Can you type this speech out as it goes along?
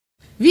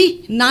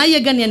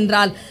விநாயகன்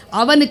என்றால்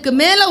அவனுக்கு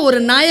மேல ஒரு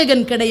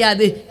நாயகன்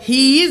கிடையாது.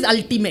 He is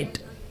ultimate.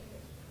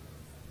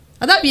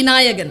 அதான்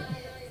விநாயகன்.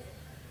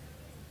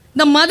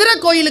 இந்த மதுரை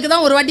கோயிலுக்கு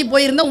தான் ஒரு வாட்டி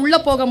போயிருந்தேன். உள்ளே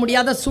போக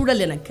முடியாத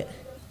சூழல் எனக்கு.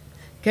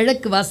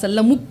 கிழக்கு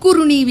வாசல்ல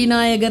முக்குருணி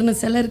விநாயகர்னு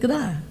சிலை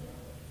இருக்குதா?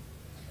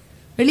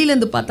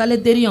 வெளியிலேருந்து பார்த்தாலே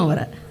தெரியும்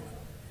அவரை.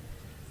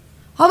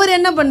 அவர்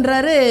என்ன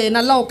பண்ணுறாரு,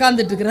 நல்லா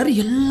உட்காந்துட்டு இருக்கிறாரு.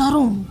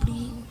 எல்லாரும் இப்படி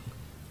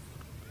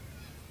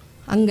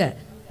அங்கே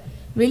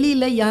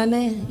வெளியில்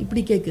யானை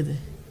இப்படி கேட்குது.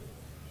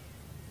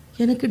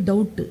 எனக்கு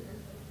டவுட்டு,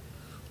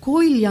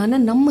 கோயில் யானை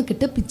நம்ம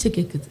கிட்ட பிச்சை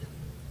கேட்குது,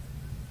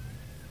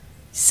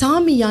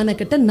 சாமி யானை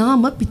கிட்ட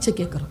நாம பிச்சை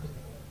கேட்குறோம்.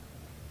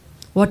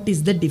 What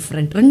is the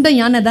different? ரெண்டும்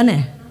யானை தானே.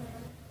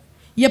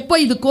 எப்போ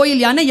இது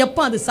கோயில் யானை,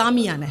 எப்போ அது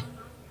சாமி யானை?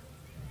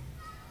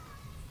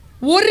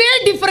 ஒரே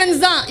டிஃபரன்ஸ்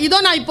தான். இதோ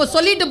நான் இப்போ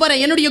சொல்லிட்டு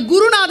போறேன். என்னுடைய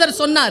குருநாதர்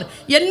சொன்னார்.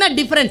 என்ன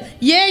டிஃபரன்ஸ்?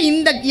 ஏன்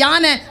இந்த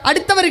யானை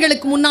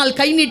அடுத்தவர்களுக்கு முன்னால்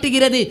கை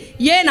நீட்டுகிறது,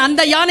 ஏன்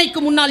அந்த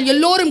யானைக்கு முன்னால்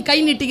எல்லோரும் கை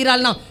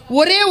நீட்டுகிறாள்னா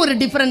ஒரே ஒரு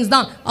டிஃபரன்ஸ்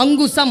தான்,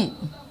 அங்குசம்.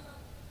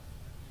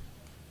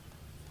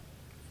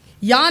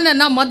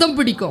 யானைனா மதம்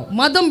பிடிக்கும்.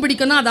 மதம்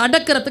பிடிக்கணும், அதை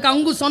அடக்கிறதுக்கு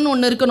அங்குசம்னு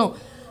ஒன்று இருக்கணும்.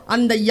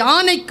 அந்த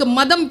யானைக்கு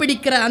மதம்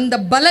பிடிக்கிற அந்த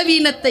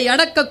பலவீனத்தை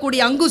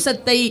அடக்கக்கூடிய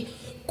அங்குசத்தை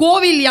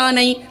கோவில்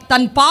யானை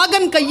தன்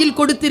பாகன் கையில்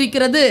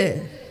கொடுத்திருக்கிறது.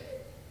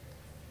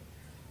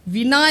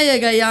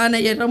 விநாயக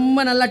யானையை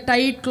ரொம்ப நல்லா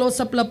டைட்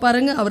க்ளோஸ்அப்பில்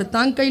பாருங்க, அவர்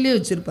தான் கையிலே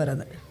வச்சிருப்பார்.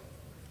 அதை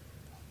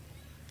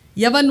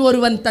எவன்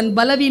ஒருவன் தன்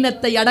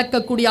பலவீனத்தை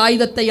அடக்கக்கூடிய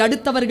ஆயுதத்தை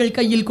அடுத்தவர்கள்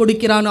கையில்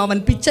கொடுக்கிறானோ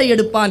அவன் பிச்சை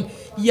எடுப்பான்.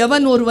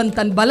 எவன் ஒருவன்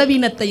தன்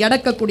பலவீனத்தை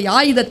அடக்கக்கூடிய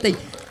ஆயுதத்தை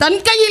தன்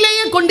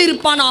கையிலேயே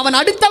கொண்டிருப்பான் அவன்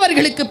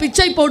அடுத்தவர்களுக்கு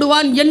பிச்சை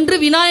போடுவான் என்று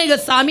விநாயக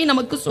சாமி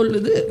நமக்கு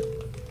சொல்லுது.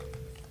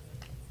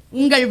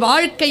 உங்கள்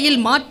வாழ்க்கையில்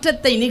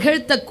மாற்றத்தை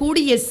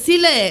நிகழ்த்தக்கூடிய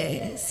சில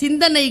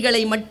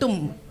சிந்தனைகளை மட்டும்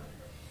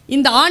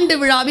இந்த ஆண்டு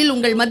விழாவில்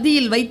உங்கள்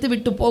மத்தியில்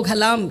வைத்துவிட்டு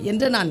போகலாம்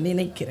என்று நான்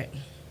நினைக்கிறேன்.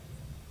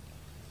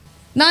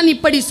 நான்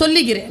இப்படி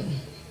சொல்லுகிறேன்.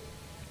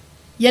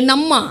 என்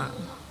அம்மா,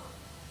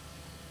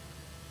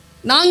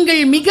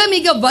 நாங்கள் மிக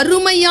மிக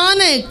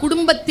வறுமையான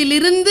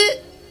குடும்பத்திலிருந்து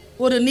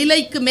ஒரு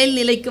நிலைக்கு மேல்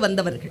நிலைக்கு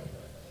வந்தவர்கள்.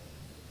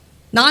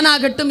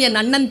 நானாகட்டும், என்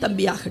அண்ணன்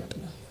தம்பி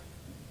ஆகட்டும்,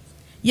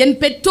 என்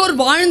பெற்றோர்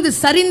வாழ்ந்து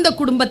சரிந்த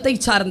குடும்பத்தை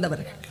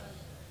சார்ந்தவர்கள்.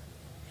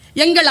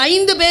 எங்கள்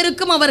 5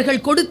 பேருக்கும்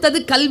அவர்கள் கொடுத்தது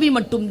கல்வி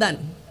மட்டும்தான்.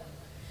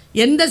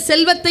 எந்த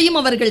செல்வத்தையும்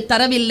அவர்கள்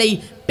தரவில்லை.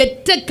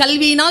 பெற்ற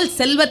கல்வியினால்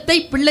செல்வத்தை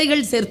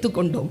பிள்ளைகள் சேர்த்து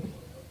கொண்டோம்.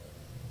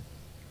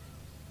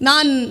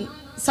 நான்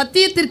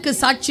சத்தியத்திற்கு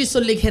சாட்சி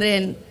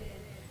சொல்லுகிறேன்.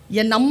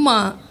 என் அம்மா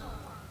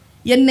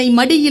என்னை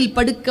மடியில்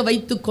படுக்க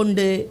வைத்து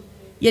கொண்டு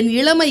என்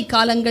இளமை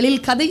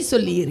காலங்களில் கதை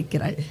சொல்லி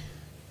இருக்கிறாள்.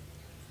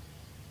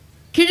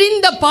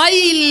 கிழிந்த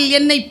பாயில்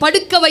என்னை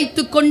படுக்க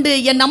வைத்து கொண்டு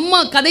என்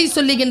அம்மா கதை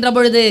சொல்லுகின்ற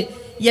பொழுது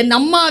என்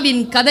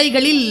அம்மாவின்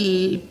கதைகளில்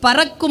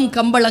பறக்கும்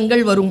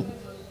கம்பளங்கள் வரும்.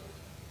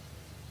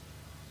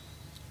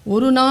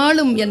 ஒரு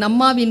நாளும் என்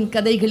அம்மாவின்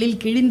கதைகளில்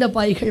கிழிந்த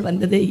பாய்கள்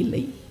வந்ததே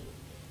இல்லை.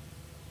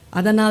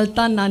 அதனால்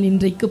தான் நான்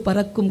இன்றைக்கு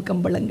பறக்கும்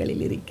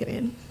கம்பளங்களில்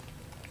இருக்கிறேன்.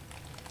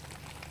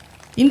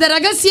 இந்த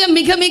ரகசியம்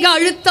மிக மிக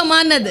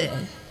அழுத்தமானது.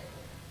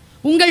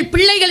 உங்கள்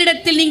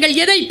பிள்ளைகளிடத்தில் நீங்கள்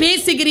எதை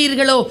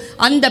பேசுகிறீர்களோ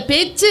அந்த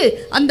பேச்சு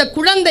அந்த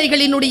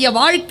குழந்தைகளினுடைய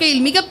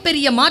வாழ்க்கையில்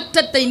மிகப்பெரிய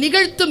மாற்றத்தை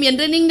நிகழ்த்தும்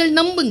என்று நீங்கள்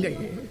நம்புங்கள்.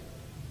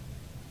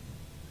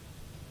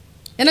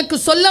 எனக்கு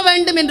சொல்ல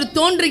வேண்டும் என்று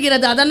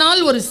தோன்றுகிறது.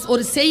 அதனால்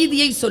ஒரு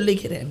செய்தியை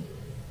சொல்லுகிறேன்.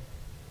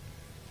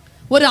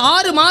 ஒரு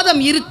 6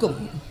 மாதம் இருக்கும்.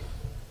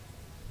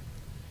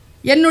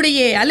 என்னுடைய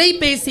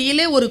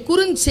அலைபேசியிலே ஒரு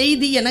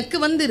குறுஞ்செய்தி எனக்கு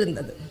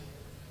வந்திருந்தது.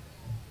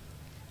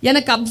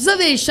 எனக்கு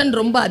அப்சர்வேஷன்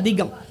ரொம்ப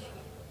அதிகம்.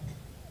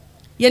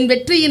 என்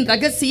வெற்றியின்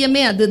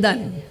ரகசியமே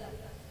அதுதான்.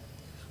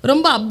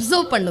 ரொம்ப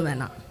அப்சர்வ்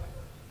பண்ணுவேன். நான்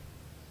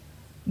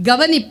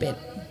கவனிப்பேன்,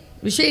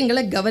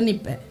 விஷயங்களை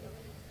கவனிப்பேன்.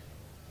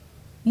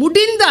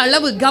 முடிந்த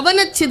அளவு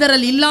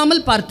கவனச்சிதறல்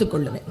இல்லாமல் பார்த்து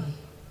கொள்ளுவேன்.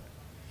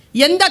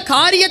 எந்த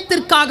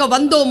காரியத்திற்காக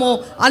வந்தோமோ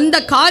அந்த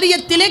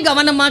காரியத்திலே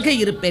கவனமாக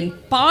இருப்பேன்.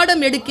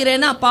 பாடம்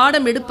எடுக்கிறேனா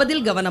பாடம்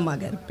எடுப்பதில்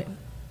கவனமாக இருப்பேன்.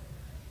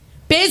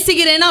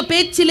 பேசுகிறேனா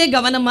பேச்சிலே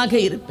கவனமாக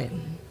இருப்பேன்.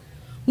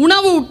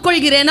 உணவு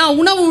உட்கொள்கிறேனா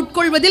உணவு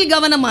உட்கொள்வதில்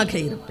கவனமாக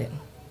இருப்பேன்.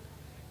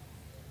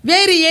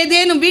 வேறு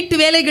ஏதேனும் வீட்டு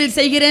வேலைகள்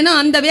செய்கிறேனா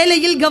அந்த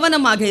வேலையில்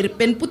கவனமாக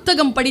இருப்பேன்.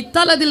 புத்தகம்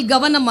படித்தால் அதில்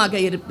கவனமாக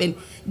இருப்பேன்.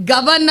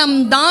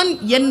 கவனம்தான்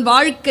என்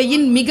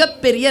வாழ்க்கையின்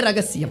மிகப்பெரிய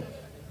ரகசியம்.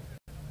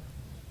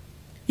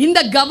 இந்த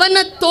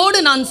கவனத்தோடு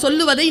நான்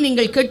சொல்லுவதை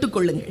நீங்கள்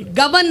கேட்டுக்கொள்ளுங்கள்.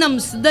 கவனம்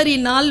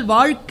சிதறினால்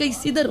வாழ்க்கை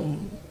சிதறும்.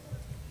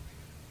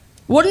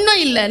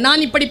 ஒன்றும் இல்லை,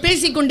 நான் இப்படி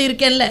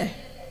பேசிக்கொண்டிருக்கேன்ல,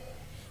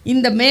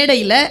 இந்த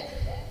மேடையில்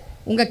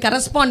உங்கள்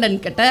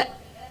கரஸ்பாண்டன்ட் கிட்ட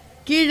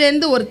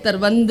கீழேந்து ஒருத்தர்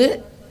வந்து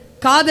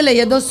காதில்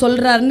ஏதோ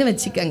சொல்கிறாருன்னு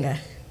வச்சுக்கங்க,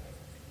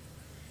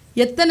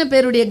 எத்தனை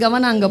பேருடைய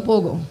கவனம் அங்கே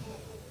போகும்?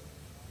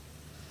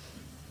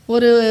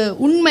 ஒரு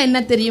உண்மை என்ன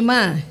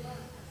தெரியுமா?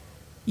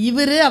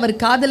 அவர்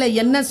காதில்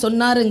என்ன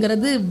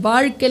சொன்னாருங்கிறது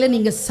வாழ்க்கையில்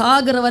நீங்கள்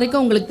சாகிற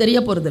வரைக்கும் உங்களுக்கு தெரிய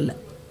போகிறதில்ல.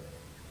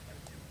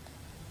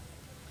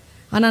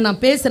 ஆனால்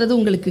நான் பேசுகிறது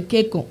உங்களுக்கு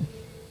கேட்கும்.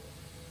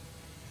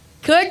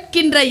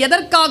 கேட்கின்ற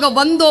எதற்காக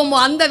வந்தோமோ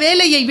அந்த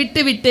வேலையை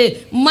விட்டுவிட்டு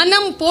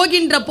மனம்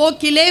போகின்ற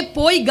போக்கிலே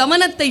போய்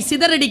கவனத்தை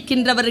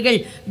சிதறடிக்கின்றவர்கள்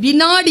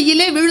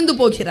வினாடியிலே விழுந்து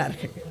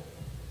போகிறார்கள்.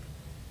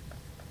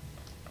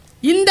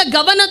 இந்த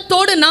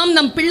கவனத்தோடு நாம்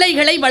நம்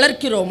பிள்ளைகளை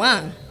வளர்க்கிறோமா?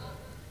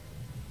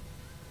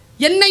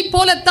 என்னை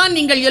போலத்தான்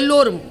நீங்கள்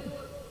எல்லோரும்.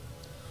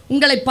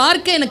 உங்களை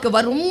பார்க்க எனக்கு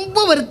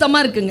ரொம்ப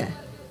வருத்தமாக இருக்குங்க.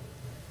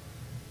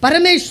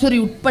 பரமேஸ்வரி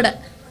உட்பட,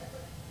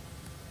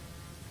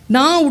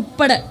 நான்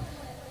உட்பட.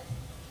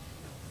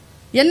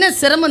 என்ன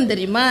சிரமம்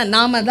தெரியுமா?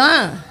 நாம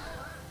தான்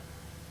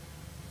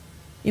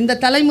இந்த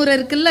தலைமுறை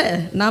இருக்குல்ல,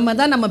 நாம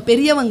தான் நம்ம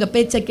பெரியவங்க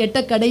பேச்சை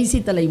கேட்ட கடைசி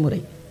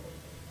தலைமுறை.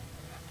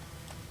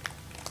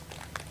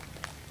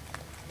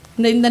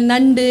 இந்த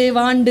நண்டு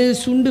வாண்டு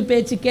சுண்டு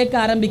பேச்சு கேட்க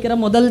ஆரம்பிக்கிற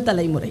முதல்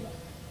தலைமுறை.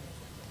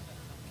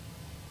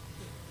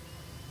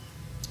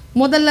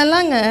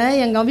 முதல்லலாங்க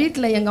எங்கள்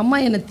வீட்டில் எங்கள் அம்மா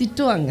என்னை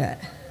திட்டுவாங்க,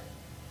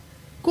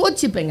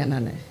 கோச்சிப்பேங்க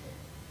நான்.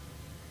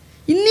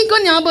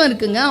 இன்றைக்கும் ஞாபகம்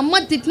இருக்குங்க, அம்மா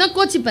திட்டினா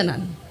கோச்சிப்பேன்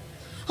நான்.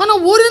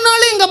 ஆனால் ஒரு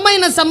நாள் எங்கள் அம்மா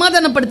என்னை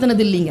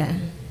சமாதானப்படுத்தினது இல்லைங்க.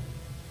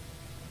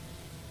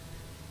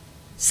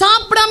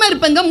 சாப்பிடாம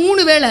இருப்பேங்க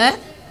 3 வேளை.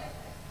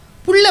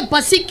 புள்ள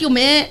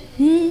பசிக்குமே,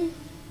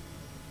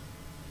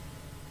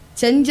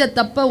 செஞ்ச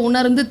தப்ப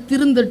உணர்ந்து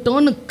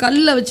திருந்துட்டோன்னு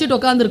கல்லை வச்சுட்டு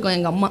உட்காந்துருக்கோம்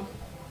எங்கள் அம்மா.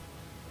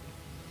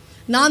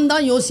 நான்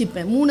தான்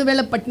யோசிப்பேன், 3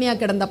 வேளை பட்னியாக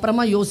கிடந்த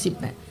அப்புறமா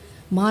யோசிப்பேன்,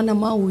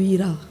 மானமா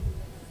உயிரா?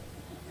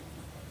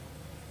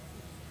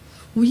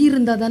 உயிர்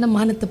இருந்தால் தானே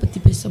மானத்தை பற்றி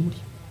பேச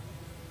முடியும்.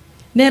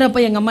 நேராக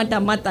போய் எங்கள் அம்மாட்ட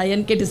அம்மா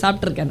தாயன்னு கேட்டு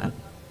சாப்பிட்ருக்கேன் நான்.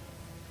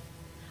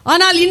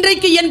 ஆனால்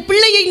இன்றைக்கு என்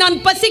பிள்ளையை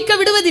நான் பசிக்க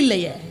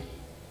விடுவதில்லையே.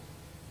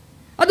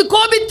 அது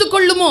கோபித்து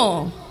கொள்ளுமோ?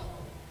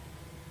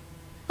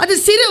 அது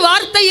சிறு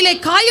வார்த்தையிலே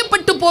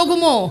காயப்பட்டு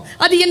போகுமோ?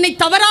 அது என்னை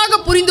தவறாக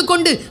புரிந்து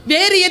கொண்டு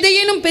வேறு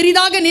எதையேனும்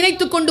பெரிதாக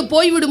நினைத்து கொண்டு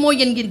போய்விடுமோ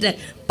என்கின்ற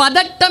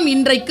பதட்டம்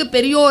இன்றைக்கு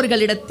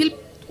பெரியோர்களிடத்தில்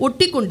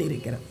ஒட்டி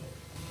கொண்டிருக்கிறது.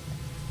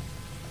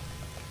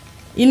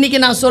 இன்னைக்கு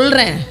நான்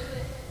சொல்றேன்,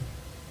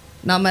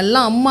 நாம்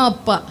எல்லாம் அம்மா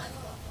அப்பா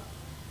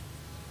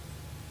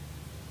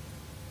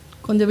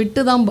கொஞ்சம்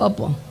விட்டு தான்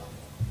பார்ப்போம்,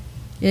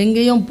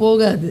 எங்கேயும்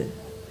போகாது,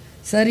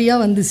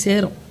 சரியாக வந்து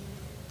சேரும்.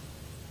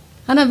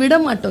 ஆனால் விட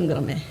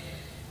மாட்டோங்கிறோமே,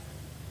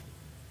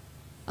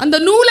 அந்த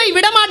நூலை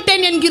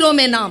விடமாட்டேன்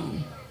என்கிறோமே நாம்.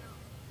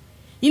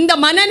 இந்த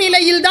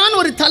மனநிலையில் தான்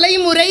ஒரு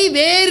தலைமுறை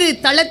வேறு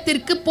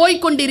தளத்திற்கு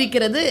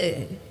போய்கொண்டிருக்கிறது.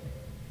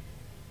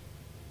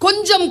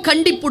 கொஞ்சம்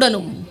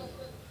கண்டிப்புடனும்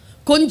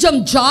கொஞ்சம்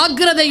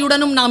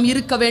ஜாக்கிரதையுடனும் நாம்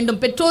இருக்க வேண்டும்.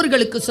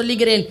 பெற்றோர்களுக்கு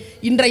சொல்லுகிறேன்,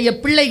 இன்றைய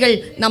பிள்ளைகள்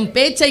நம்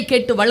பேச்சை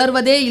கேட்டு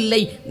வளர்வதே இல்லை,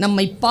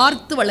 நம்மை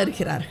பார்த்து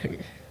வளர்கிறார்கள்.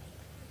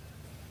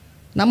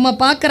 நம்ம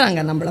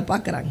பார்க்குறாங்க, நம்மளை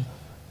பார்க்குறாங்க.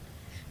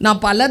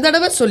 நான் பல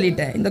தடவை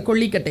சொல்லிட்டேன் இந்த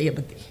கொள்ளிக்கட்டையை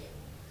பற்றி.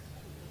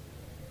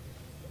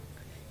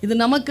 இது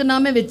நமக்கு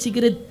நாமே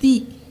வச்சுக்கிற தீ.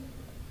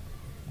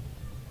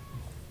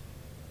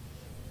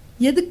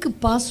 எதுக்கு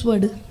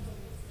பாஸ்வேர்டு?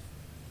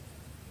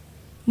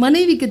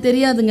 மனைவிக்கு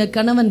தெரியாதுங்க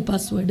கணவன்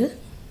பாஸ்வேர்டு,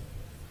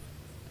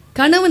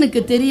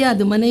 கணவனுக்கு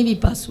தெரியாது மனைவி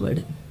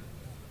பாஸ்வேர்டு,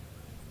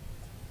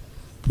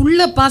 புள்ள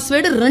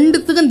பாஸ்வேர்டு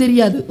ரெண்டுத்துக்கும்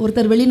தெரியாது.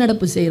 ஒருத்தர்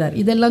வெளிநடப்பு செய்கிறார்,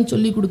 இதெல்லாம்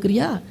சொல்லி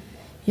கொடுக்குறியா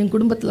என்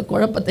குடும்பத்தில்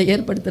குழப்பத்தை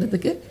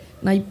ஏற்படுத்துறதுக்கு?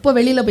 நான் இப்போ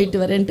வெளியில்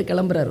போயிட்டு வரேன்ட்டு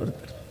கிளம்புறார்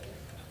ஒருத்தர்.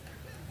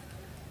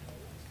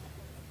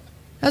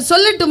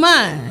 சொல்லட்டுமா,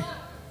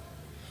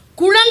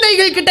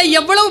 குழந்தைகள் கிட்ட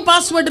எவ்வளவு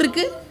பாஸ்வேர்டு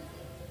இருக்கு?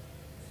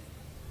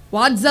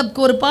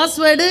 வாட்ஸ்அப்க்கு ஒரு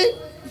பாஸ்வேர்டு,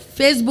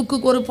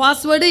 ஃபேஸ்புக்கு ஒரு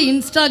பாஸ்வேர்டு,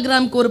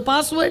 இன்ஸ்டாகிராமுக்கு ஒரு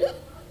பாஸ்வேர்டு.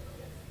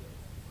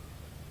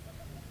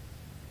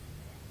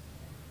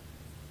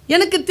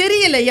 எனக்கு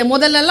தெரியலையே,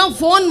 முதல்லலாம்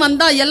ஃபோன்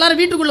வந்தால் எல்லாரும்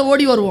வீட்டுக்குள்ளே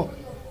ஓடி வருவோம்.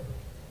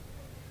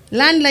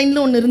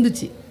 லேண்ட்லைனில் ஒன்று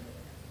இருந்துச்சு.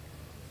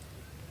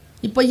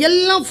 இப்போ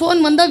எல்லாம் ஃபோன்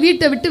வந்தால்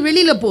வீட்டை விட்டு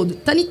வெளியில் போகுது,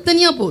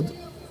 தனித்தனியாக போகுது.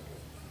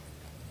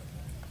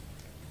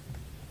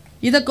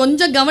 இதை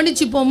கொஞ்சம்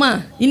கவனிச்சுப்போமா?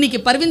 இன்னைக்கு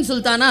பர்வீன்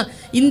சுல்தானா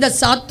இந்த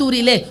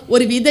சாத்தூரிலே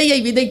ஒரு விதையை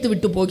விதைத்து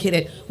விட்டு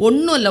போகிறேன்.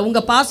 ஒன்றும் இல்லை,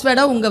 உங்கள்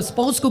பாஸ்வேர்டை உங்கள்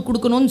ஸ்பௌஸ்க்கு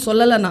கொடுக்கணும்னு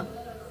சொல்லலை.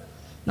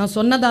 நான்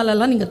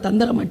சொன்னதாலெல்லாம் நீங்கள்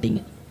தந்துட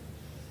மாட்டீங்க.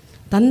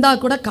 தந்தா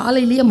கூட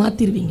காலையிலேயே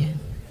மாற்றிடுவீங்க,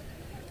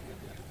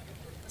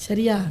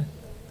 சரியா?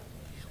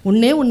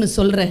 ஒன்றே ஒன்று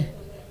சொல்கிறேன்,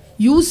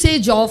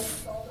 usage of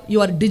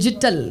your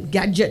digital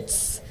gadgets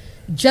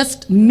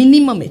just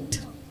minimum it.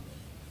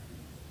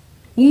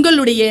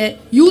 உங்களுடைய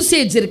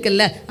யூசேஜ்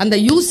இருக்குல்ல, அந்த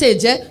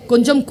யூசேஜை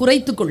கொஞ்சம்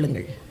குறைத்து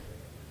கொள்ளுங்கள்.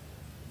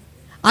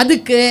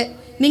 அதுக்கு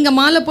நீங்கள்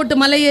மாலை போட்டு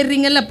மலை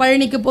ஏறுறீங்கல்ல,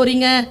 பழனிக்கு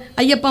போகிறீங்க,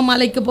 ஐயப்பா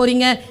மாலைக்கு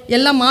போகிறீங்க,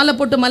 எல்லாம் மாலை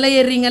போட்டு மலை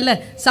ஏறுறீங்கல்ல,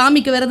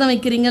 சாமிக்கு விரதம்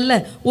வைக்கிறீங்கல்ல,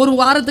 ஒரு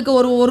வாரத்துக்கு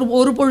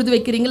ஒரு பொழுது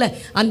வைக்கிறீங்கள,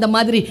 அந்த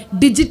மாதிரி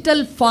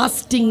டிஜிட்டல்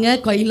ஃபாஸ்டிங்கை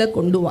கையில்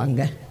கொண்டு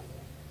வாங்க.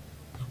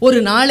 ஒரு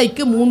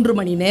நாளைக்கு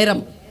 3 மணி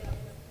நேரம்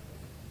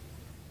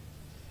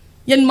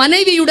என்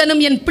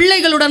மனைவியுடனும் என்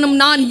பிள்ளைகளுடனும்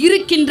நான்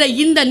இருக்கின்ற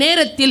இந்த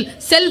நேரத்தில்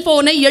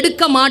செல்போனை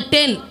எடுக்க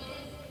மாட்டேன்.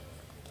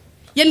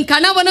 என்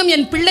கணவனும்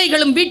என்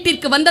பிள்ளைகளும்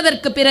வீட்டிற்கு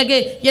வந்ததற்கு பிறகு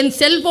என்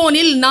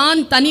செல்போனில்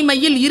நான்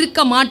தனிமையில்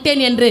இருக்க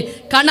மாட்டேன் என்று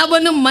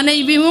கணவனும்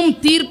மனைவியும்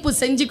தீர்ப்பு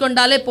செஞ்சு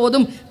கொண்டாலே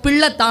போதும்,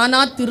 பிள்ளை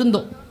தானா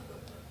திருந்தோம்.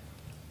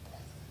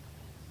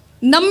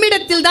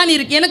 நம்மிடத்தில் தான்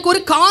இருக்கு. எனக்கு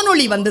ஒரு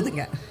காணொளி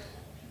வந்ததுங்க,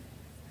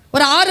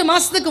 ஒரு 6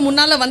 மாதத்துக்கு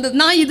முன்னால் வந்தது.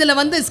 நான் இதில்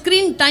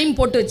ஸ்க்ரீன் டைம்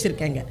போட்டு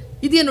வச்சுருக்கேங்க.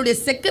 இது என்னுடைய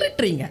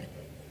செக்ரட்டரிங்க.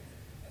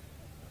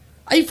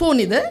 ஐஃபோன்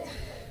இது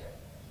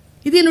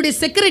என்னுடைய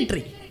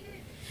செக்ரட்டரி.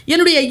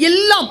 என்னுடைய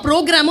எல்லா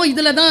ப்ரோக்ராமும்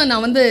இதில் தான்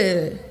நான்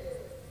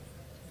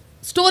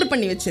ஸ்டோர்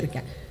பண்ணி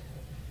வச்சுருக்கேன்.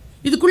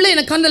 இதுக்குள்ளே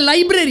எனக்கு அந்த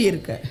லைப்ரரி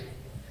இருக்கு.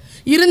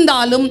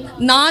 இருந்தாலும்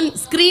நான்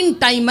ஸ்க்ரீன்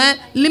டைமை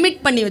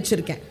லிமிட் பண்ணி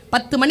வச்சுருக்கேன்.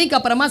 10 மணிக்கு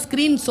அப்புறமா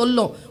ஸ்க்ரீன்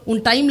சொல்லும்,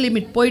 உன் டைம்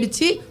லிமிட்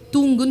போயிடுச்சு,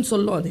 தூங்குன்னு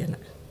சொல்லும். அது என்ன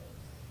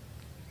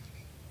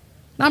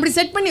நான் அப்படி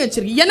செட் பண்ணி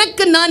வச்சிருக்கேன்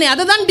எனக்கு நானே.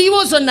 அதை தான் டிஓ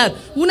சொன்னார்.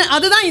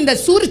 அதுதான் இந்த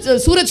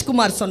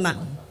சூரஜ்குமார் சொன்னார்.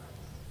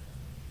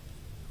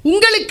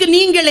 உங்களுக்கு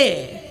நீங்களே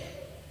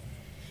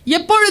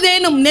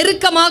எப்பொழுதேனும்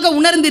நெருக்கமாக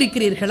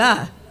உணர்ந்திருக்கிறீர்களா?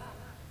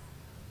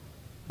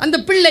 அந்த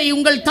பிள்ளை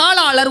உங்கள்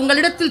தாளாளர்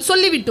உங்களிடத்தில்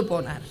சொல்லிவிட்டு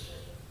போனார்,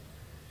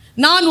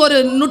 நான் ஒரு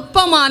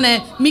நுட்பமான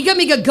மிக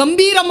மிக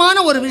கம்பீரமான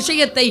ஒரு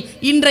விஷயத்தை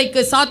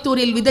இன்றைக்கு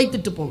சாத்தூரில்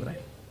விதைத்துட்டு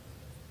போகிறேன்.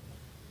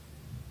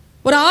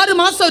 ஒரு 6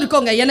 மாசம்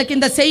இருக்கோங்க எனக்கு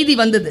இந்த செய்தி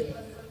வந்தது.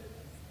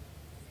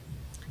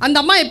 அந்த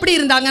அம்மா எப்படி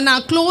இருந்தாங்கன்னா,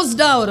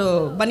 க்ளோஸ்டாக ஒரு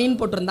பனியன்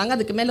போட்டிருந்தாங்க,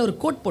 அதுக்கு மேலே ஒரு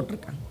கோட்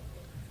போட்டிருக்காங்க,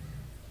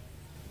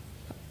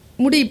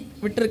 முடி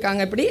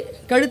விட்டுருக்காங்க, இப்படி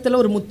கழுத்தில்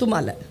ஒரு முத்து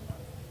மாலை,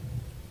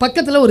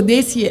 பக்கத்தில் ஒரு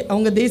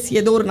அவங்க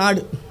தேசிய ஏதோ ஒரு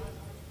நாடு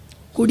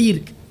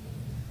குடியிருக்கு.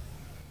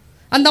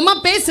 அந்த அம்மா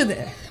பேசுது.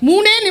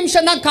 3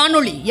 நிமிஷம் தான்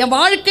காணொளி, என்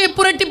வாழ்க்கையை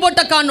புரட்டி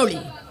போட்ட காணொளி.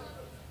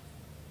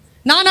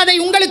 நான் அதை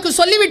உங்களுக்கு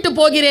சொல்லிவிட்டு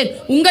போகிறேன்.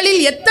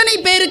 உங்களில் எத்தனை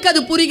பேருக்கு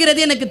அது புரிகிறது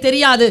எனக்கு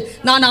தெரியாது.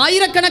 நான்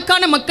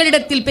ஆயிரக்கணக்கான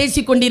மக்களிடத்தில்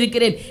பேசிக்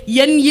கொண்டிருக்கிறேன்.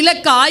 என்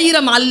இலக்கு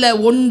 1000 அல்ல,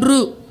 1.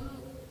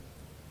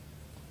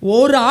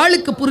 ஒரு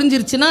ஆளுக்கு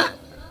புரிஞ்சிருச்சுன்னா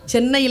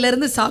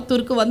சென்னையிலிருந்து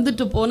சாத்தூருக்கு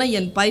வந்துட்டு போன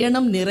என்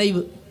பயணம்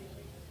நிறைவு.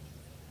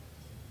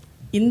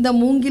 இந்த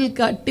மூங்கில்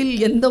காட்டில்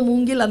எந்த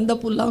மூங்கில் அந்த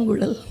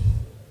புல்லாங்குழல்.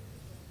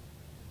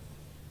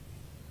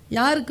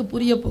 யாருக்கு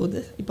புரிய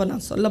போகுது இப்போ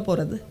நான் சொல்ல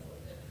போறது?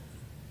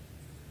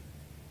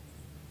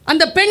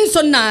 அந்த பெண்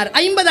சொன்னார்,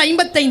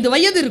 50-55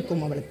 வயது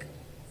இருக்கும் அவளுக்கு.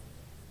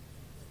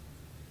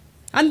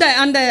 அந்த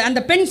அந்த அந்த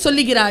பெண்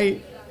சொல்லுகிறாள்,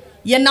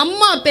 என்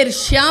அம்மா பேர்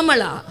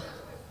ஷியாமளா,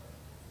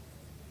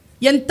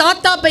 என்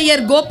தாத்தா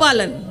பெயர்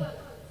கோபாலன்.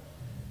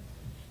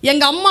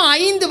 எங்க அம்மா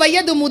 5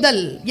 வயது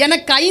முதல்,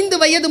 எனக்கு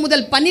 5 வயது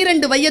முதல்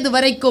 12 வயது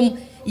வரைக்கும்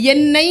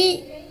என்னை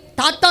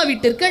தாத்தா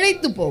வீட்டிற்கு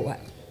அழைத்து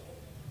போவார்.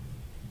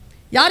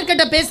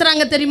 யார்கிட்ட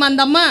பேசுறாங்க தெரியுமா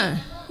அந்த அம்மா?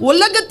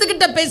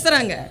 உலகத்துக்கிட்ட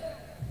பேசுறாங்க.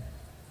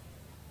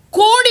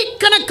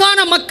 கோடிக்கணக்கான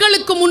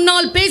மக்களுக்கு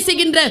முன்னால்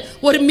பேசுகின்ற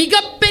ஒரு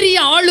மிகப்பெரிய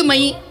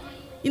ஆளுமை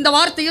இந்த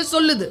வார்த்தையை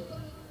சொல்லுது.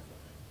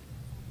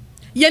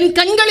 என்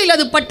கண்களில்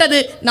அது பட்டது.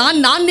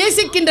 நான்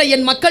நேசிக்கின்ற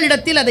என்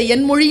மக்களிடத்தில் அதை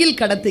என் மொழியில்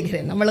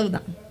கடத்துகிறேன்,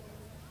 அவ்வளவுதான்.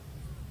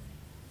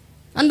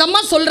 அந்த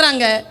அம்மா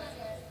சொல்றாங்க,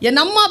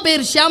 என் அம்மா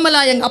பேர்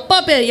ஷியாமலா, எங்க அப்பா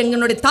பேர்,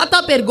 எங்களுடைய தாத்தா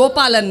பேர்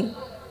கோபாலன்.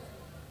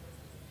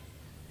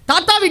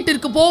 தாத்தா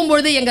வீட்டிற்கு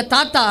போகும்பொழுது எங்க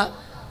தாத்தா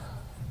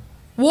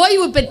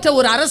ஓய்வு பெற்ற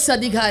ஒரு அரசு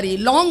அதிகாரி,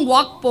 லாங்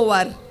வாக்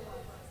போவார்,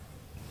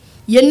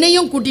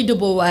 என்னையும் கூட்டிட்டு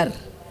போவார்.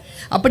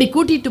 அப்படி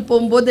கூட்டிட்டு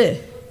போகும்போது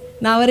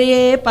நான் அவரையே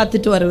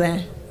பார்த்துட்டு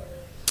வருவேன்.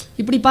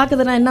 இப்படி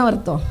பார்க்குறதுனா என்ன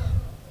அர்த்தம்?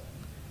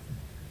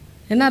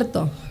 என்ன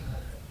அர்த்தம்?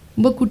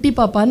 ரொம்ப குட்டி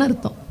பாப்பான்னு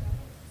அர்த்தம்.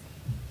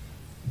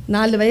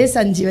 4 வயசு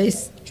 5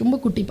 வயசு ரொம்ப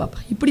குட்டி பாப்பா.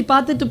 இப்படி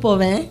பார்த்துட்டு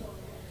போவேன்.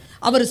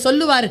 அவர்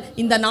சொல்லுவார்,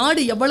 இந்த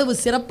நாடு எவ்வளவு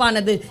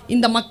சிறப்பானது,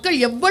 இந்த மக்கள்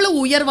எவ்வளவு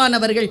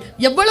உயர்வானவர்கள்,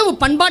 எவ்வளவு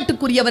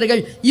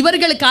பண்பாட்டுக்குரியவர்கள்,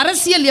 இவர்களுக்கு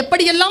அரசியல்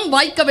எப்படியெல்லாம்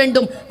வாய்க்க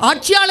வேண்டும்,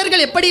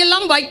 ஆட்சியாளர்கள்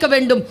எப்படியெல்லாம் வாய்க்க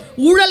வேண்டும்,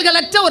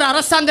 ஊழல்களற்ற ஒரு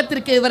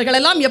அரசாங்கத்திற்கு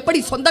இவர்களெல்லாம்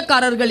எப்படி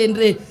சொந்தக்காரர்கள்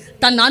என்று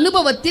தன்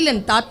அனுபவத்தில்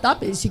என் தாத்தா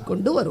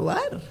பேசிக்கொண்டு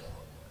வருவார்.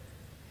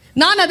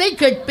 நான் அதை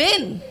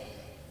கேட்பேன்.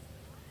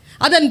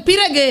 அதன்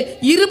பிறகு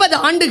 20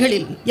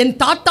 ஆண்டுகளில் என்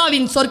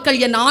தாத்தாவின் சொற்கள்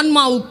என்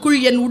ஆன்மாவுக்குள்,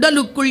 என்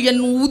உடலுக்குள்,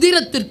 என்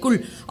உதிரத்திற்குள்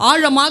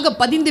ஆழமாக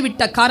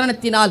பதிந்துவிட்ட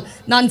காரணத்தினால்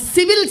நான்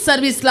சிவில்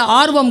சர்வீஸில்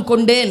ஆர்வம்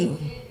கொண்டேன்.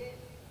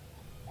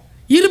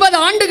 20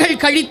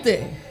 ஆண்டுகள் கழித்து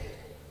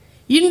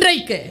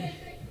இன்றைக்கு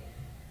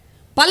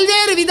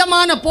பல்வேறு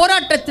விதமான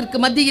போராட்டத்திற்கு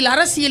மத்தியில்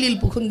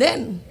அரசியலில்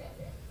புகுந்தேன்.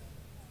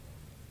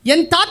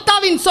 என்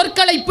தாத்தாவின்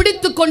சொற்களை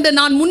பிடித்து கொண்டு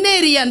நான்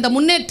முன்னேறிய அந்த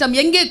முன்னேற்றம்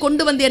எங்கே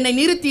கொண்டு வந்து என்னை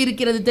நிறுத்தி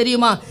இருக்கிறது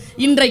தெரியுமா?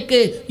 இன்றைக்கு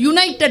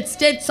யுனைடெட்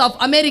ஸ்டேட்ஸ் ஆஃப்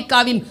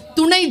அமெரிக்காவின்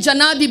துணை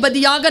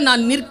ஜனாதிபதியாக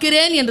நான்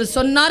நிற்கிறேன் என்று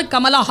சொன்னார்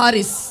கமலா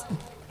ஹாரிஸ்.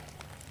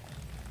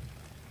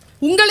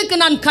 உங்களுக்கு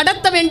நான்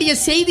கடத்த வேண்டிய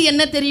செய்தி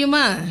என்ன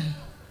தெரியுமா?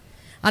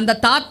 அந்த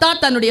தாத்தா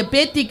தன்னுடைய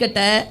பேத்தி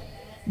கிட்ட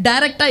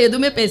டைரக்டா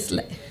எதுவுமே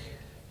பேசல.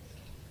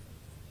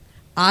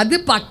 அது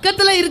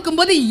பக்கத்தில்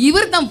இருக்கும்போது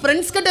இவர் தம்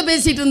ஃப்ரெண்ட்ஸ் கிட்ட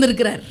பேசிட்டு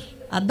இருந்திருக்கிறார்.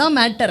 அதான்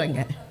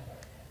மேட்டருங்க.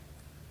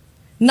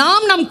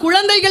 நாம் நம்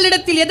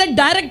குழந்தைகளிடத்தில் எதை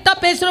டைரக்டா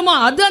பேசுறோமோ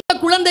அது அந்த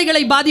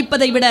குழந்தைகளை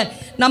பாதிப்பதை விட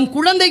நம்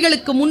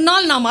குழந்தைகளுக்கு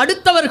முன்னால் நாம்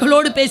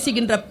அடுத்தவர்களோடு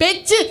பேசுகின்ற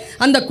பேச்சு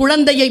அந்த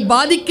குழந்தையை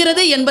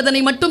பாதிக்கிறது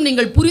என்பதனை மட்டும்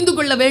நீங்கள் புரிந்து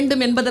கொள்ள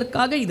வேண்டும்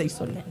என்பதற்காக இதை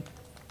சொன்னேன்.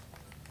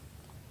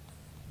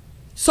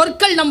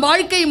 சொற்கள் நம்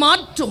வாழ்க்கையை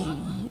மாற்றும்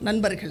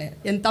நண்பர்களே,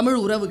 என் தமிழ்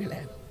உறவுகளே.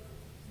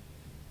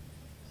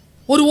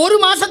 ஒரு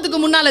மாசத்துக்கு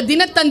முன்னால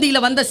தினத்தந்தியில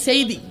வந்த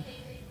செய்தி,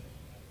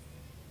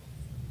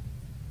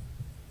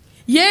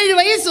 7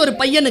 வயசு ஒரு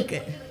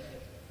பையனுக்கு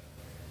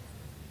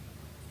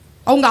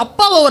அவங்க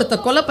அப்பாவை ஒருத்த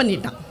கொலை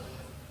பண்ணிட்டான்,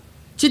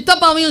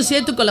 சித்தப்பாவையும்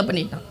சேர்த்து கொலை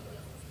பண்ணிட்டான்.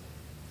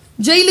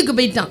 ஜெயிலுக்கு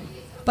போயிட்டான்.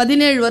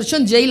 17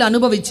 வருஷம் ஜெயில்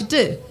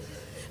அனுபவிச்சுட்டு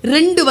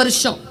 2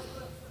 வருஷம்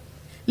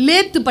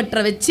லேத்து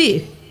பற்ற வச்சு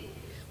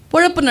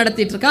பொழப்பு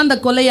நடத்திட்டு இருக்கான் அந்த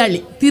கொலையாளி.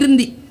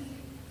 திருந்தி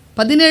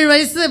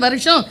 17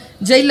 வருஷம்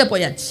ஜெயிலில்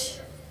போயாச்சு.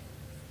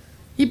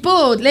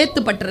 இப்போது லேத்து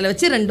பற்றல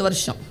வச்சு 2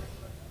 வருஷம்.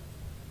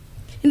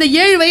 இந்த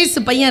 7 வயசு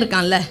பையன்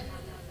இருக்கான்ல,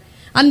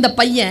 அந்த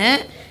பையன்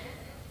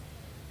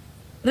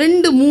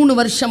 2-3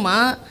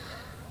 வருஷமாக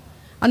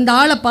அந்த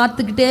ஆளை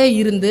பார்த்துக்கிட்டே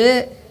இருந்து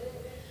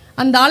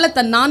அந்த ஆளை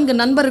தன் 4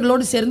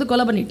 நண்பர்களோடு சேர்ந்து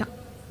கொலை பண்ணிட்டான்.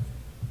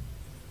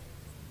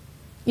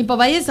 இப்போ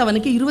வயசு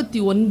அவனுக்கு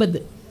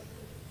 29.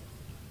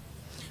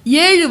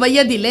 7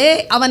 வயதிலே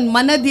அவன்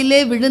மனதிலே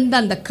விழுந்த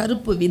அந்த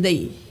கருப்பு விதை,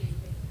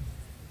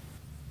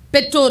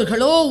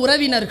 பெற்றோர்களோ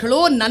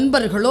உறவினர்களோ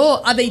நண்பர்களோ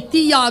அதை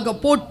தீயாக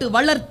போட்டு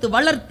வளர்த்து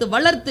வளர்த்து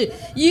வளர்த்து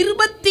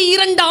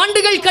 22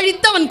 ஆண்டுகள்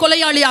கழித்து அவன்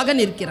கொலையாளியாக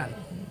நிற்கிறான்.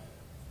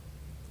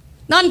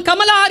 நான்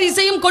கமலா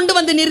ஹாரிஸையும் கொண்டு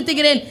வந்து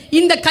நிறுத்துகிறேன்,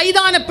 இந்த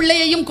கைதான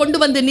பிள்ளையையும் கொண்டு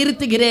வந்து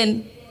நிறுத்துகிறேன்.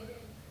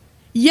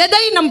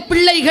 எதை நம்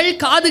பிள்ளைகள்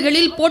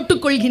காதுகளில்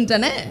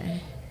போட்டுக்கொள்கின்றன?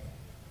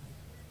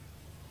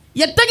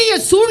 எத்தகைய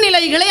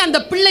சூழ்நிலைகளை அந்த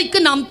பிள்ளைக்கு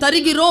நாம்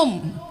தருகிறோம்?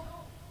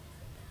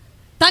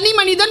 தனி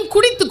மனிதன்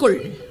குடித்துக்கொள்,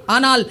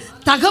 ஆனால்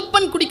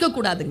தகப்பன் குடிக்க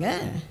கூடாதுங்க.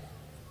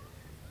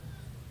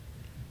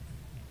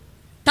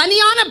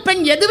 தனியான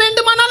பெண் எது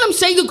வேண்டுமானாலும்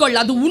செய்து கொள்,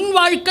 அது உன்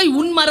வாழ்க்கை,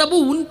 உன் மரபு,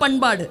 உன்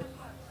பண்பாடு.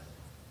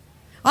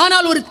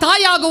 ஆனால் ஒரு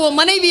தாயாகவோ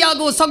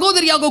மனைவியாகவோ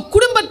சகோதரியாகவோ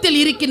குடும்பத்தில்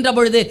இருக்கின்ற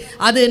பொழுது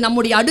அது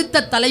நம்முடைய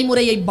அடுத்த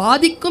தலைமுறையை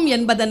பாதிக்கும்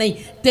என்பதனை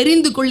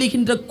தெரிந்து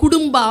கொள்ளுகின்ற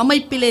குடும்ப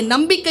அமைப்பிலே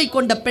நம்பிக்கை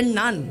கொண்ட பெண்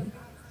நான்.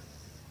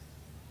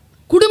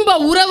 குடும்ப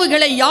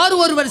உறவுகளை யார்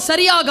ஒருவர்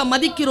சரியாக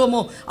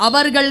மதிக்கிறோமோ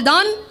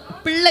அவர்கள்தான்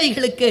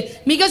பிள்ளைகளுக்கு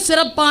மிக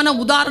சிறப்பான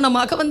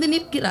உதாரணமாக வந்து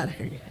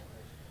நிற்கிறார்கள்.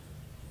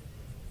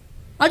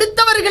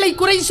 அடுத்தவர்களை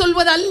குறை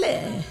சொல்வது அல்ல.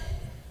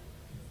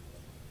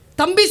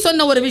 தம்பி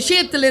சொன்ன ஒரு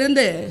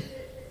விஷயத்திலிருந்து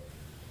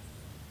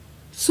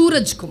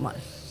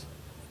சூரஜ்குமார்,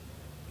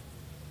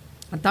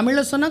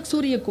 தமிழ்ல சொன்னா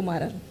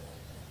சூரியகுமாரன்,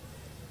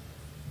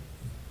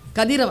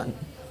 கதிரவன்,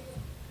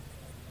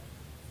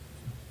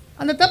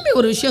 அந்த தம்பி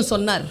ஒரு விஷயம்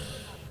சொன்னார்.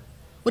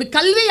 ஒரு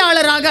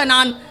கல்வியாளராக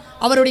நான்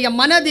அவருடைய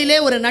மனதிலே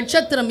ஒரு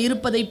நட்சத்திரம்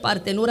இருப்பதை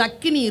பார்த்தேன், ஒரு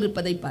அக்கினி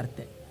இருப்பதை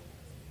பார்த்தேன்.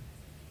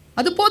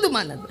 அது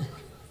போதுமானது.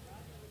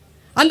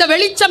 அந்த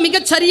வெளிச்சம்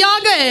மிகச்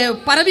சரியாக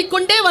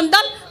பரவிக்கொண்டே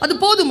வந்தால் அது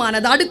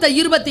போதுமானது. அடுத்த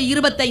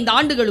 20-25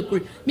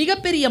 ஆண்டுகளுக்குள்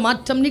மிகப்பெரிய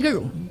மாற்றம்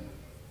நிகழும்.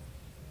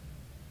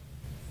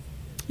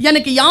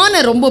 எனக்கு யானை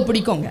ரொம்ப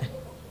பிடிக்குங்க.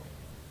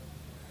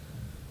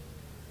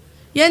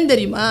 ஏன்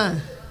தெரியுமா?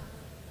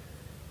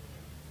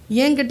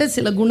 என்கிட்ட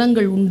சில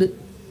குணங்கள் உண்டு.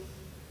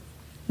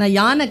 நான்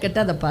யானை கிட்ட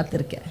அதை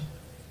பார்த்துருக்கேன்.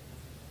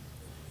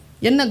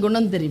 என்ன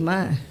குணம் தெரியுமா?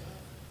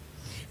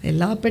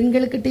 எல்லா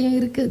பெண்களுக்கிட்டையும்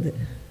இருக்குது.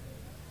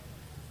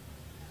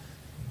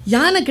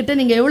 யானை கிட்ட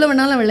நீங்கள் எவ்வளோ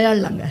வேணாலும்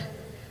விளையாடலாங்க,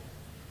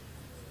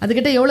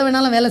 அதுக்கிட்ட எவ்வளோ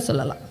வேணாலும் வேலை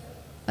சொல்லலாம்,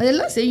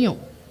 அதெல்லாம் செய்யும்.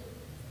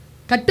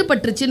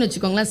 கட்டுப்பட்டுருச்சின்னு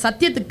வச்சுக்கோங்களேன்,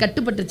 சத்தியத்துக்கு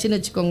கட்டுப்பட்டுருச்சின்னு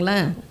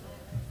வச்சுக்கோங்களேன்,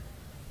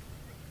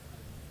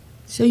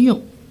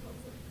 செய்யும்,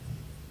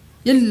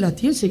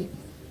 எல்லாத்தையும் செய்யும்.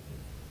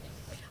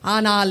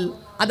 ஆனால்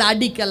அதை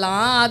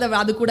அடிக்கலாம்,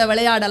 அது கூட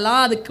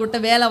விளையாடலாம், அது கூட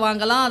வேலை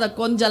வாங்கலாம், அதை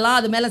கொஞ்சலாம்,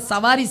 அது மேலே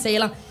சவாரி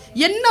செய்யலாம்,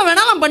 என்ன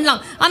வேணாலும்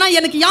பண்ணலாம். ஆனால்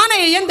எனக்கு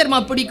யானையை ஏன் தெரியுமா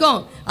பிடிக்கும்?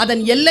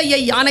 அதன் எல்லையை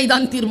யானை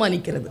தான்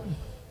தீர்மானிக்கிறது.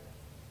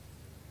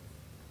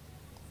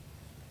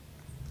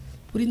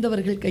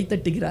 புரிந்தவர்கள்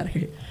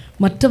கைத்தட்டுகிறார்கள்,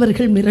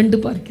 மற்றவர்கள் மிரண்டு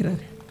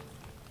பார்க்கிறார்கள்.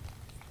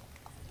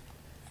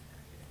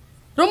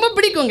 ரொம்ப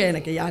பிடிக்குங்க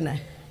எனக்கு யானை.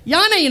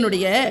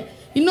 யானையினுடைய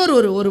இன்னொரு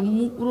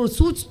ஒரு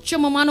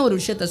சூட்சமமான ஒரு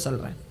விஷயத்த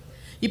சொல்கிறேன்.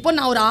 இப்போ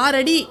நான் ஒரு 6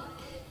 அடி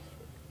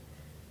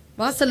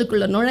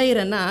வாசலுக்குள்ளே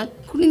நுழையிறேன்னா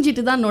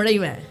குனிஞ்சிட்டு தான்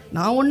நுழைவேன்.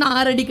 நான் ஒன்றும்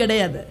 6 அடி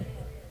கிடையாது.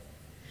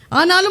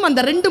 ஆனாலும்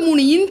அந்த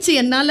 2-3 இன்ச்சு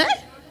என்னால்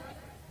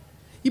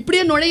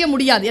இப்படியே நுழைய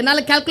முடியாது,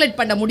 என்னால் கால்குலேட்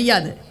பண்ண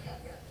முடியாது.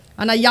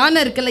 ஆனால் யானை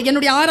இருக்குல்ல,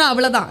 என்னுடைய ஆறா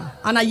அவ்வளோதான்.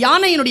 ஆனால்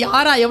யானையினுடைய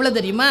ஆறா எவ்வளோ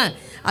தெரியுமா?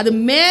 அது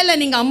மேலே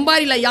நீங்கள்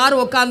அம்பாரியில் யார்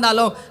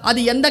உக்காந்தாலும் அது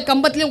எந்த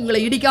கம்பத்துலையும் உங்களை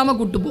இடிக்காமல்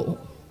கூட்டு போகும்.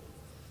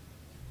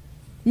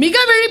 மிக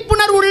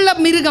விழிப்புணர்வு உள்ள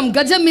மிருகம்,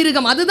 கஜ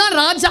மிருகம், அதுதான்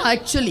ராஜா.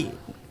 ஆக்சுவலி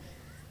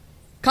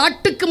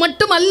காட்டுக்கு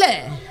மட்டும் அல்ல.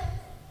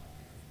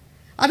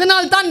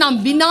 அதனால்தான் நாம்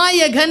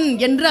விநாயகன்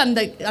என்ற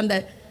அந்த அந்த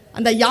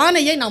அந்த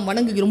யானையை நாம்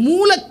வணங்குகிறோம்.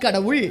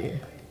 மூலக்கடவுள்.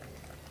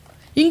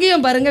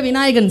 இங்கேயும் பாருங்க,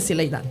 விநாயகன்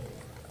சிலை தான்.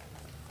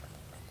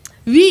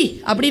 வி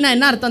அப்படின்னா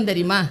என்ன அர்த்தம்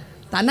தெரியுமா?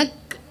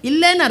 தனக்கு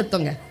இல்லைன்னு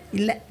அர்த்தங்க.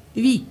 இல்லை,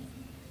 வி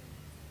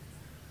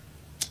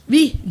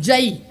வி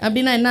ஜெய்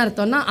அப்படின்னா என்ன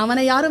அர்த்தம்னா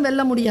அவனை யாரும்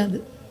வெல்ல முடியாது.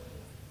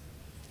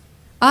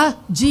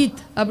 ஜீத்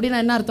அப்படின்னா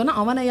என்ன அர்த்தம்னா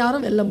அவனை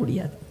யாரும் வெல்ல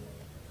முடியாது.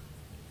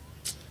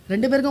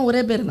 2 பேருக்கும்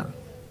ஒரே பேர் தான்.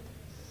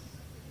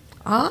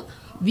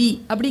 வி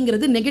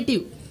அப்படிங்கிறது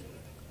நெகட்டிவ்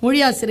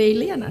மொழியாசிரியர்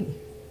இல்லையா? நான்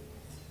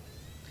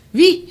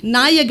வி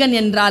நாயகன்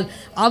என்றால்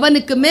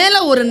அவனுக்கு மேலே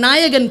ஒரு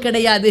நாயகன்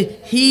கிடையாது.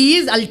 He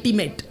is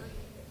ultimate.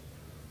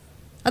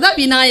 அதான்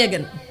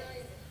விநாயகன்.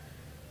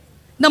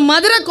 இந்த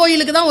மதுரை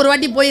கோயிலுக்கு தான் ஒரு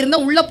வாட்டி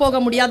போயிருந்தேன். உள்ளே போக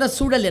முடியாத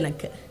சூழல்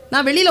எனக்கு.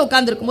 நான் வெளியில்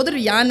உட்காந்துருக்கும் போது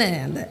ஒரு யானை,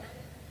 அந்த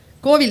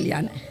கோவில்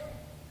யானை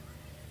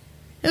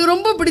எனக்கு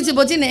ரொம்ப பிடிச்சி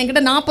போச்சு.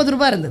 என்கிட்ட 40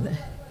 ரூபாய் இருந்தது.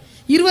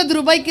 20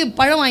 ரூபாய்க்கு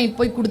பழம் வாங்கிட்டு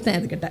போய் கொடுத்தேன்.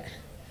 அதுக்கிட்ட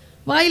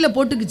வாயில்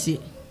போட்டுக்குச்சு.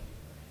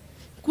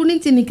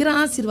 குனிஞ்சு நிற்கிற,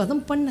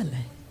 ஆசீர்வாதம்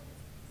பண்ணலை.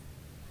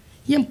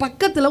 என்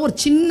பக்கத்தில் ஒரு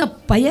சின்ன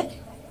பையன்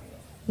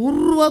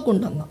 1 ரூபா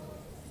கொண்டு வந்தான்.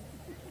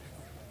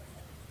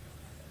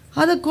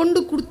 அதை கொண்டு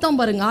கொடுத்தான்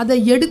பாருங்க. அதை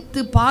எடுத்து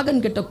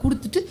பாகன் கிட்ட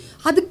கொடுத்துட்டு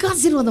அதுக்கு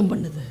ஆசீர்வாதம்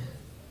பண்ணுது.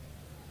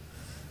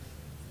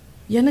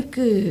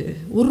 எனக்கு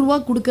 1 ரூபா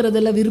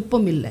கொடுக்கறதில்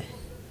விருப்பம் இல்லை.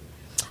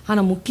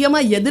 ஆனால்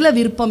முக்கியமாக எதில்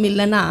விருப்பம்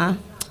இல்லைன்னா,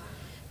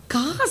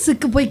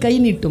 காசுக்கு போய் கை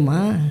நீட்டுமா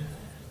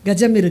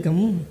கஜம்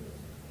இருக்கும்.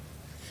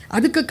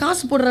 அதுக்கு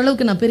காசு போடுற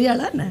அளவுக்கு நான் பெரிய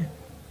ஆளா என்ன?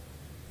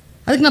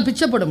 அதுக்கு நான்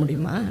பிச்சை போட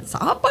முடியுமா?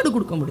 சாப்பாடு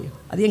கொடுக்க முடியும்,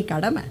 அது என்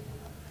கடமை.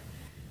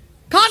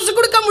 காசு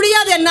கொடுக்க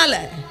முடியாது என்னால்.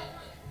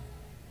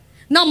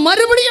 நான்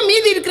மறுபடியும்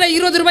மீதி இருக்கிற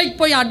 20 ரூபாய்க்கு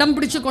போய் அடம்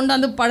பிடிச்சு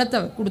கொண்டாந்து பழத்தை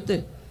கொடுத்து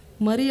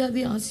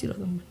மரியாதை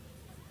ஆசீர்வாதம்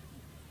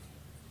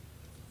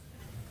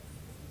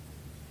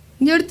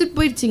எடுத்துட்டு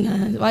போயிடுச்சிங்க.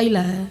 வாயில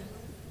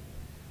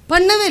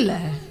பண்ணவே இல்லை.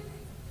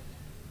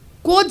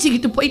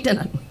 கோச்சிக்கிட்டு போயிட்டேன்.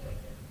 நான்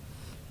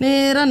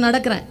நேராக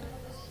நடக்கிறேன்.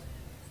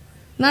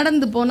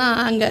 நடந்து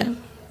போனால் அங்கே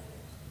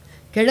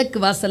கிழக்கு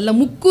வாசலில்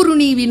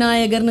முக்குருணி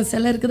விநாயகர்னு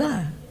சிலை இருக்குதா?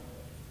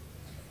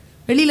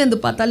 வெளியிலேருந்து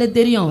பார்த்தாலே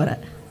தெரியும் அவரை.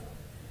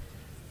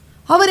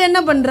 அவர் என்ன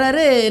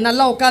பண்ணுறாரு,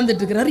 நல்லா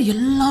உட்காந்துட்டு இருக்கிறாரு.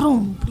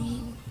 எல்லாரும் இப்படி.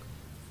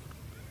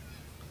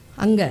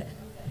 அங்கே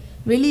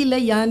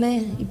வெளியில் யானை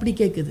இப்படி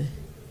கேட்குது.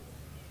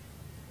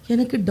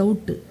 எனக்கு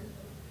டவுட்டு,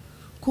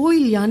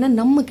 கோயில் யானை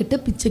நம்ம கிட்ட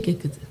பிச்சை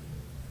கேட்குது,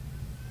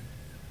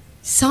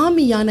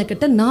 சாமி யானை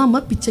கிட்ட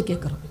நாம பிச்சை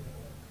கேட்குறோம்.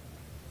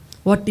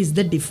 What is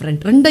the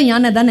different? ரெண்டும்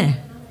யானை தானே.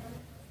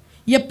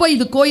 எப்போ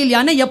இது கோயில்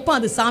யானை, எப்போ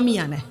அது சாமி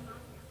யானை?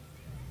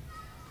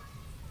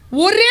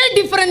 ஒரே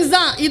டிஃபரன்ஸ்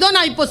தான். இதோ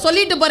நான் இப்போ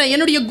சொல்லிட்டு போறேன்.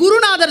 என்னுடைய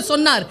குருநாதர்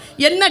சொன்னார்.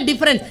 என்ன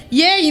டிஃபரன்ஸ்?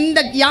 ஏன் இந்த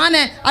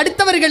யானை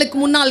அடுத்தவர்களுக்கு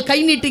முன்னால் கை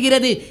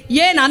நீட்டுகிறது,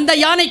 ஏன் அந்த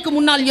யானைக்கு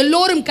முன்னால்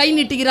எல்லோரும் கை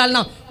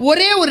நீட்டுகிறாள்னா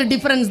ஒரே ஒரு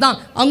டிஃபரன்ஸ் தான்,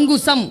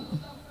 அங்குசம்.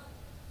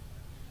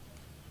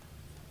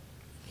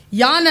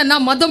 யானைனா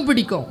மதம்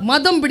பிடிக்கும்.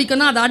 மதம்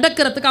பிடிக்கணும், அதை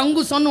அடக்கிறதுக்கு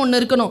அங்குசம்னு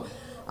ஒன்று இருக்கணும்.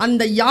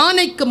 அந்த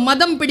யானைக்கு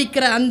மதம்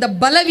பிடிக்கிற அந்த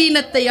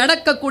பலவீனத்தை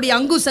அடக்கக்கூடிய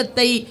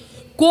அங்குசத்தை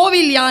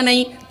கோவில் யானை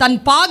தன்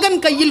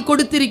பாகன் கையில்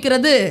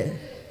கொடுத்திருக்கிறது.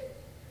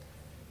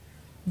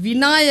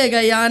 விநாயக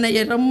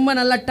யானையை ரொம்ப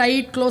நல்லா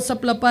டைட்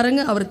க்ளோஸ்அப்பில்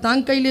பாருங்க, அவர்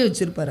தான் கையிலே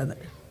வச்சிருப்பார். அதை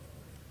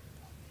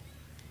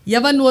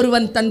எவன்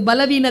ஒருவன் தன்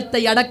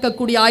பலவீனத்தை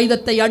அடக்கக்கூடிய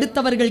ஆயுதத்தை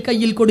அடுத்தவர்கள்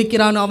கையில்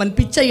கொடுக்கிறானோ அவன்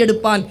பிச்சை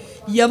எடுப்பான்.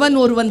 எவன்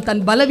ஒருவன்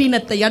தன்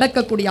பலவீனத்தை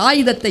அடக்கக்கூடிய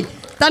ஆயுதத்தை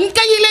தன்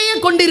கையிலேயே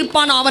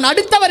கொண்டிருப்பான் அவன்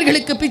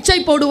அடுத்தவர்களுக்கு பிச்சை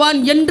போடுவான்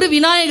என்று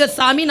விநாயக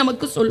சாமி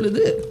நமக்கு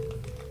சொல்லுது.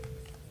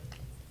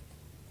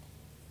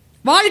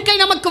 வாழ்க்கை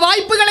நமக்கு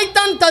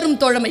வாய்ப்புகளைத்தான் தரும்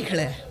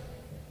தோழமைகளே,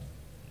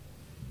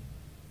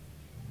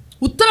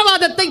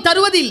 உத்தரவாதத்தை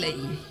தருவதில்லை.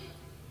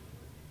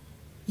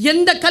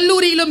 எந்த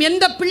கல்லூரியிலும்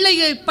எந்த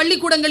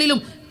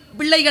பள்ளிக்கூடங்களிலும்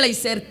பிள்ளைகளை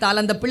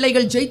சேர்த்தால் அந்த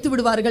பிள்ளைகள் ஜெயித்து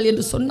விடுவார்கள்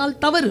என்று சொன்னால்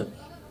தவறு.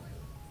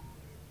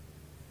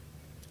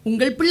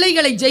 உங்கள்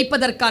பிள்ளைகளை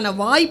ஜெயிப்பதற்கான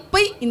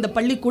வாய்ப்பை இந்த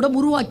பள்ளிக்கூடம்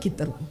உருவாக்கி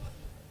தரும்.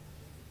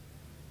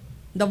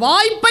 இந்த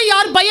வாய்ப்பை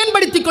யார்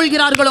பயன்படுத்திக்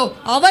கொள்கிறார்களோ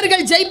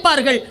அவர்கள்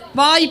ஜெயிப்பார்கள்.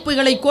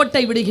 வாய்ப்புகளை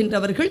கோட்டை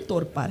விடுகின்றவர்கள்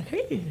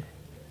தோற்பார்கள்.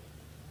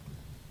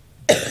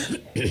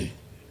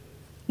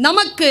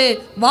 நமக்கு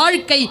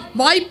வாழ்க்கை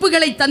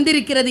வாய்ப்புகளை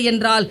தந்திருக்கிறது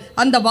என்றால்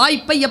அந்த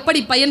வாய்ப்பை எப்படி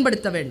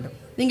பயன்படுத்த வேண்டும்?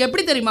 நீங்க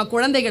எப்படி தெரியுமா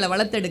குழந்தைகளை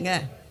வளர்த்தெடுங்க?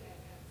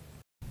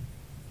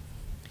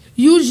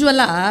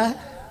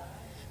 யூஸ்வலாக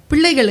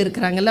பிள்ளைகள்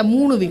இருக்கிறாங்கல்ல,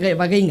 3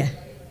 வகைங்க.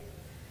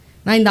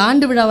 நான் இந்த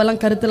ஆண்டு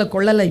விழாவெல்லாம் கருத்தில்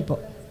கொள்ளலை இப்போ.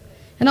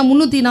 ஏன்னா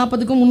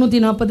 340க்கும்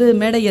 340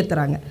 மேடை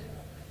ஏற்றுறாங்க.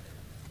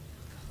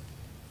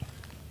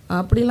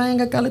 அப்படிலாம்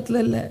எங்கள்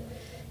காலத்தில் இல்லை.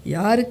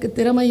 யாருக்கு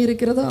திறமை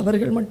இருக்கிறதோ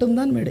அவர்கள்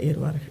மட்டும்தான் மேடை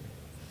ஏறுவார்கள்,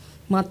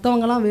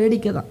 மற்றவங்களாம்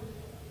வேடிக்கை தான்.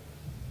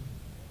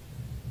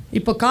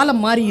 இப்போ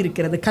காலம் மாறி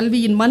இருக்கிறது,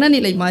 கல்வியின்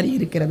மனநிலை மாறி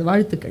இருக்கிறது.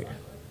 வாழ்த்துக்கள்.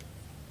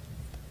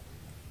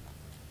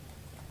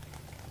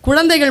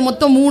 குழந்தைகள்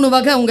மொத்தம் 3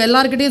 வகை. உங்கள்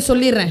எல்லாருக்கிட்டையும்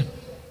சொல்லிடுறேன்.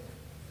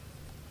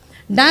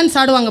 டான்ஸ்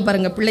ஆடுவாங்க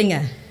பாருங்க பிள்ளைங்க.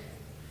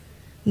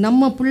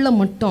 நம்ம பிள்ளை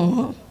மட்டும்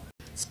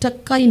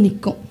ஸ்டக்காகி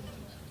நிற்கும்.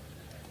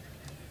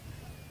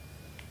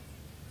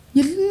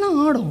 எல்லாம்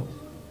ஆடும்,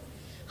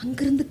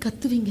 அங்கிருந்து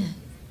கத்துவீங்க,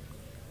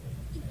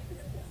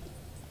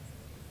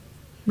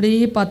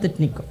 அப்படியே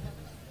பார்த்துட்டு நிற்கும்.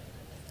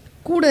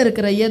 கூட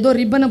இருக்கிற ஏதோ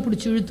ரிப்பனை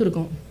பிடிச்சி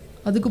இழுத்துருக்கும்,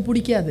 அதுக்கு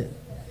பிடிக்காது.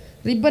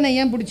 ரிப்பனை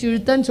ஏன் பிடிச்சி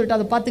இழுத்தன்னு சொல்லிட்டு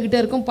அதை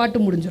பார்த்துக்கிட்டே இருக்கும்.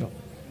 பாட்டு முடிஞ்சிடும்.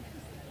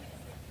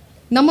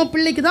 நம்ம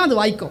பிள்ளைக்கு தான்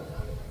அது வாய்க்கும்.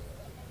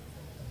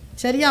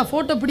 சரியா?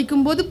 ஃபோட்டோ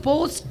பிடிக்கும்போது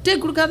போஸ்டே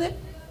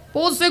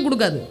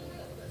கொடுக்காது.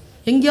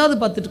 எங்கேயாவது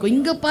பார்த்துட்டு இருக்கோம்,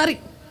 இங்கே பாரு.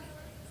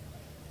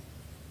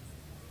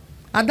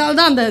 அதனால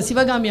தான் அந்த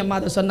சிவகாமி அம்மா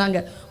அதை சொன்னாங்க,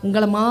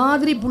 உங்களை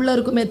மாதிரி புள்ள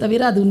இருக்குமே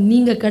தவிர அது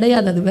நீங்கள்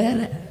கிடையாது,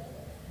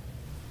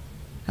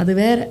 அது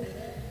வேற.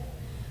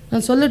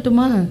 நான்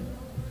சொல்லட்டுமா?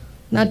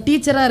 நான்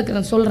டீச்சராக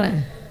இருக்கிறேன், சொல்கிறேன்.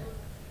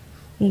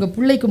 உங்கள்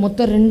பிள்ளைக்கு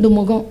மொத்தம் 2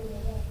 முகம்.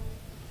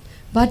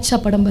 பாட்ஷா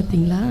படம்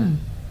பார்த்தீங்களா?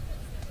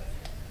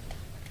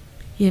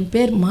 என்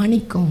பேர்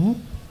மாணிக்கம்,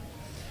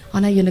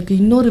 ஆனால் எனக்கு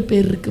இன்னொரு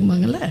பேர்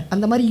இருக்குமாங்கள்ல,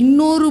 அந்த மாதிரி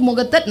இன்னொரு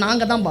முகத்தை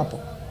நாங்கள் தான்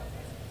பார்ப்போம்,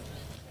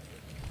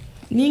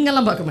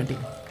 நீங்களாம் பார்க்க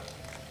மாட்டீங்க.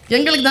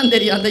 எங்களுக்கு தான்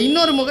தெரியும். அந்த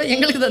இன்னொரு முகம்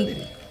எங்களுக்கு தான்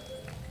தெரியும்.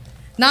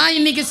 நான்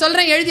இன்னைக்கு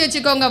சொல்கிறேன், எழுதி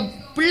வச்சுக்கோங்க.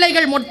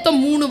 பிள்ளைகள் மொத்தம்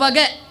 3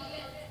 வகை.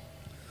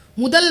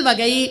 முதல்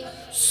வகை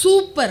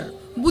சூப்பர்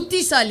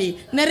புத்திசாலி,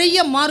 நிறைய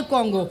மார்க்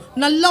வாங்கும்,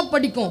 நல்லா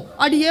படிக்கும்,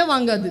 அடியே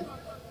வாங்காது.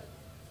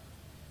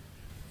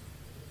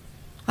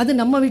 அது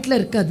நம்ம வீட்டில்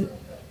இருக்காது.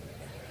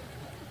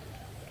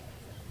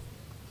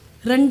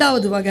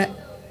 ரெண்டாவது வகை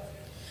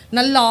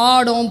நல்லா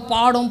ஆடும்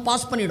பாடும்,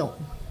 பாஸ் பண்ணிடும்,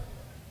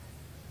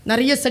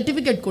 நிறைய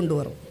சர்டிஃபிகேட் கொண்டு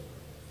வரும்,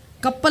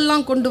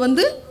 கப்பெல்லாம் கொண்டு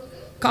வந்து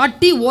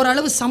காட்டி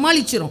ஓரளவு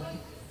சமாளிச்சிரும்.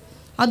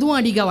 அதுவும்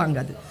அடிக்க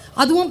வாங்காது.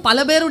 அதுவும் பல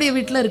பேருடைய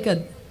வீட்டில்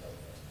இருக்காது.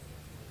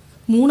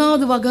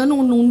 மூணாவது வகைன்னு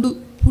ஒன்று உண்டு,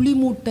 புலி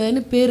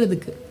மூட்டைன்னு பேர்.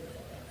 அதுக்கு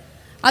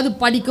அது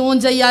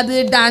படிக்கவும் செய்யாது,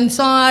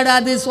 டான்ஸும்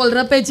ஆடாது,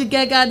 சொல்கிற பேச்சு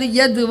கேட்காது,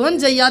 எதுவும்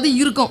செய்யாது,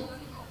 இருக்கும்,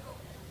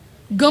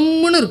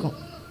 கம்முன்னு இருக்கும்.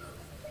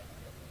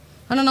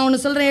 ஆனால் நான்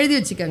ஒன்று சொல்கிறேன், எழுதி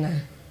வச்சுக்கோங்க.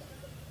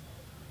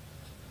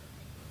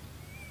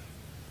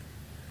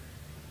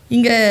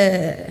 இங்கே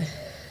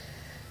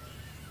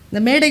இந்த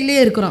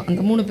மேடையிலே இருக்கிறோம்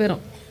அந்த 3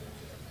 பேரும்.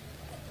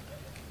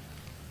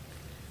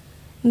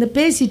 இந்த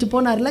பேசிட்டு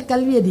போனார்ல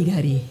கல்வி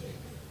அதிகாரி,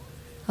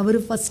 அவர்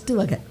ஃபஸ்ட்டு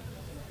வகை.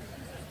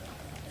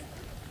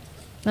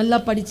 நல்லா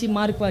படித்து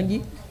மார்க் வாங்கி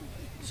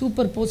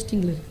சூப்பர்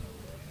போஸ்டிங்கில் இருக்கு.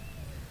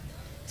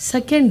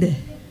 செகண்டு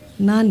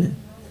நான்,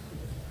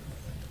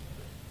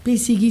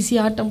 பேசி கீசி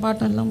ஆட்டம்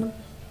பாட்டம் இல்லாமல்.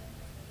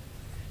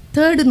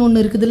 தேர்டுன்னு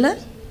ஒன்று இருக்குதுல்ல,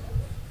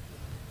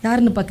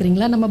 யாருன்னு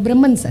பார்க்குறீங்களா? நம்ம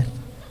பிரம்மன் சார்.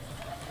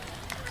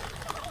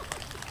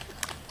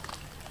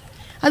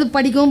 அது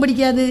படிக்கவும்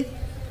படிக்காது,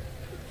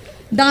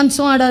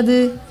 டான்ஸும் ஆடாது,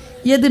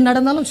 எது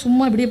நடந்தாலும்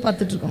சும்மா இப்படியே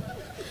பார்த்துட்ருக்கோம்.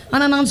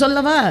 ஆனால் நான்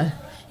சொல்லவா,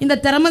 இந்த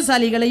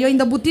திறமைசாலிகளையோ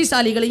இந்த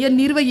புத்திசாலிகளையோ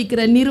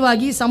நிர்வகிக்கிற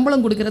நிர்வாகி,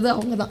 சம்பளம் கொடுக்கறது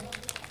அவங்க தான்.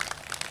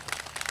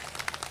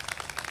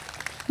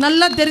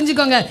 நல்லா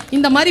தெரிஞ்சுக்கோங்க.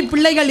 இந்த மாதிரி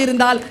பிள்ளைகள்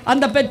இருந்தால்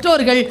அந்த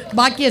பெற்றோர்கள்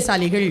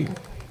பாக்கியசாலிகள்.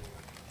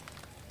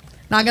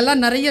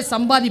 நாங்கள்லாம் நிறைய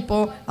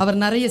சம்பாதிப்போம்,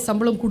 அவர் நிறைய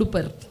சம்பளம்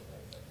கொடுப்பார்.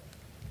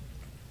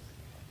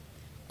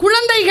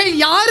 குழந்தைகள்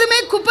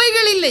யாருமே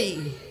குப்பைகள் இல்லை.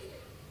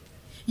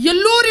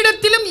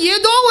 எல்லோரிடத்திலும்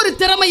ஏதோ ஒரு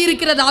திறமை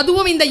இருக்கிறது.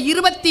 அதுவும் இந்த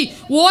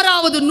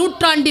 21வது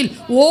நூற்றாண்டில்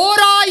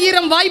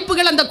 1000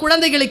 வாய்ப்புகள் அந்த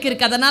குழந்தைகளுக்கு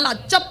இருக்கு. அதனால்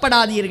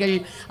அச்சப்படாதீர்கள்.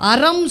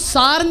 அறம்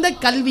சார்ந்த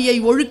கல்வியை,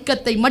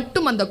 ஒழுக்கத்தை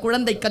மட்டும் அந்த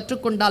குழந்தை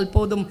கற்றுக்கொண்டால்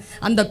போதும்.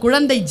 அந்த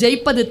குழந்தை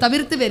ஜெயிப்பது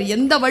தவிர்த்து வேறு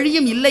எந்த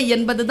வழியும் இல்லை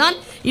என்பதுதான்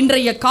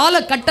இன்றைய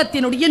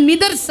காலகட்டத்தினுடைய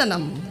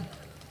நிதர்சனம்.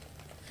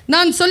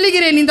 நான்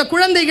சொல்லுகிறேன், இந்த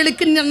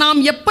குழந்தைகளுக்கு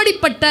நாம்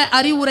எப்படிப்பட்ட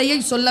அறிவுரையை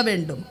சொல்ல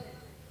வேண்டும்?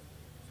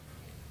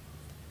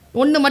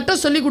 ஒன்று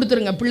மட்டும் சொல்லி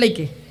கொடுத்துருங்க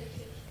பிள்ளைக்கு.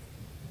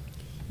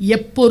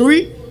 எப்பொருள்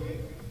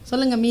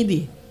சொல்லுங்க, மீதி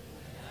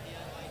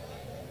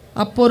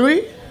அப்பொருள்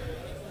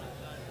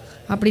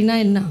அப்படின்னா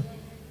என்ன?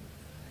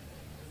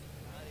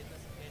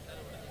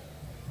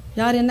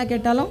 யார் என்ன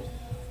கேட்டாலும்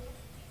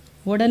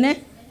உடனே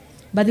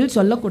பதில்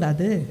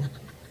சொல்லக்கூடாது,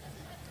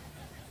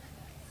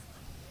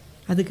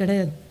 அது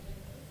கிடையாது.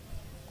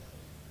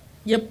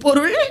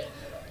 எப்பொருள்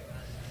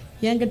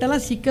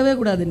என்கிட்டலாம் சிக்கவே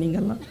கூடாது.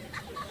 நீங்கள்லாம்,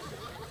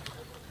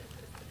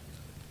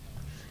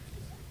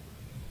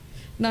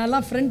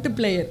 நான்லாம் ஃப்ரண்ட்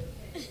பிளேயர்,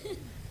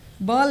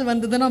 பால்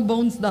வந்ததுன்னா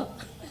பவுன்ஸ் தான்.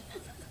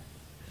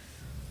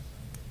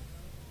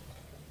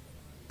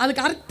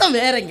 அதுக்கு அர்த்தம்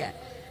வேறங்க.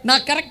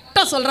 நான்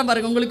கரெக்டாக சொல்கிறேன்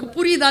பாருங்க, உங்களுக்கு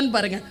புரியுதான்னு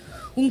பாருங்க.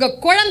 உங்கள்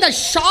குழந்தை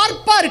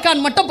ஷார்ப்பாக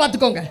இருக்கான்னு மட்டும்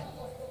பார்த்துக்கோங்க.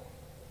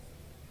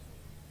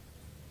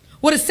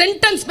 ஒரு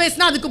சென்டென்ஸ்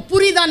பேசினா அதுக்கு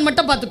புரியுதான்னு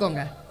மட்டும்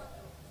பார்த்துக்கோங்க.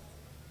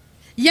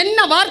 என்ன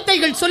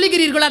வார்த்தைகள்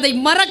சொல்லுகிறீர்களோ அதை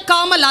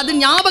மறக்காமல் அது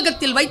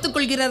ஞாபகத்தில் வைத்துக்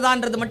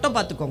கொள்கிறதான்றது மட்டும்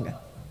பார்த்துக்கோங்க.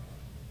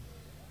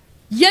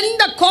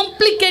 எந்த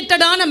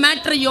காம்ப்ளிகேட்டடான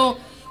மேட்டரையும்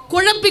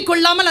குழப்பிக்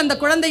கொள்ளாமல் அந்த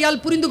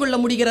குழந்தையால் புரிந்து கொள்ள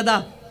முடிகிறதா?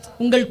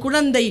 உங்கள்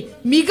குழந்தை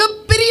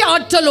மிகப்பெரிய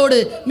ஆற்றலோடு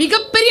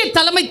மிகப்பெரிய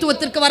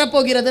தலைமைத்துவத்திற்கு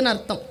வரப்போகிறதுன்னு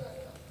அர்த்தம்.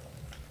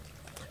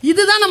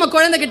 இதுதான் நம்ம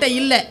குழந்தைகிட்ட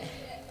இல்லை.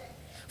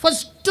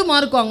 ஃபஸ்ட்டு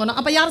மார்க் வாங்கணும்.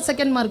 அப்போ யார்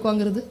செகண்ட் மார்க்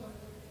வாங்குறது?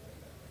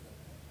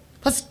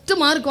 ஃபஸ்ட்டு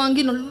மார்க்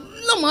வாங்கி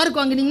நல்ல மார்க்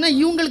வாங்கினீங்கன்னா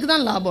இவங்களுக்கு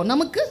தான் லாபம்.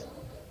 நமக்கு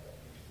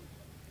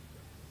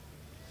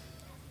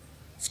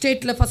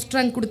ஸ்டேட்டில் ஃபஸ்ட்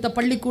ரேங்க் கொடுத்த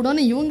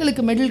பள்ளிக்கூடம்னு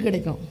இவங்களுக்கு மெடல்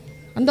கிடைக்கும்.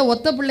 அந்த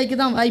ஒத்த பிள்ளைக்கு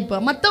தான் வாய்ப்பு,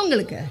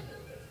 மற்றவங்களுக்கு.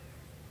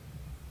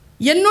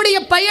 என்னுடைய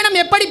பயணம்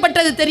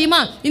எப்படிப்பட்டது தெரியுமா?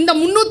 இந்த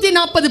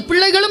 340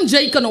 பிள்ளைகளும்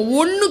ஜெயிக்கணும்,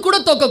 ஒன்று கூட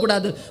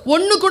தோக்கக்கூடாது,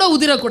 ஒன்று கூட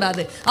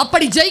உதிரக்கூடாது.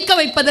 அப்படி ஜெயிக்க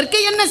வைப்பதற்கு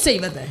என்ன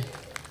செய்வது?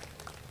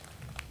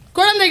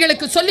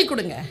 குழந்தைகளுக்கு சொல்லிக்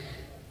கொடுங்க.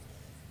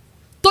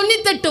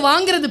 98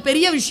 வாங்குறது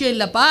பெரிய விஷயம்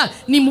இல்லைப்பா,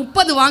 நீ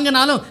 30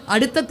 வாங்கினாலும்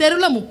அடுத்த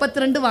தெருவில்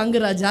 32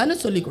 வாங்கு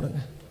ராஜான்னு சொல்லிக் கொடுங்க.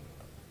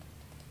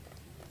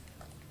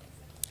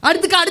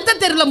 அடுத்த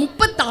தெருவில்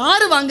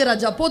 36 வாங்கு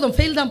ராஜா, போதும்,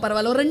 ஃபெயில் தான்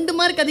பரவாயில்ல, ஒரு 2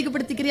 மார்க்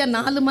அதிகப்படுத்திக்கிறியா,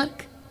 4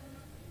 மார்க்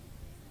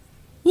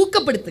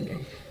ஊக்கப்படுத்துங்க.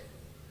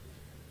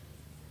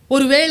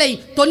 ஒருவேளை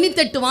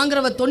 98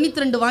 வாங்குறவ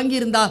 92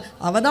 வாங்கியிருந்தா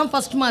அவ தான்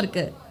ஃபர்ஸ்ட்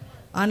மார்க்கு.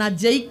 ஆனால்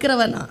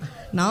ஜெயிக்கிறவனா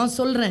நான்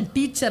சொல்கிறேன்,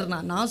 டீச்சர்னா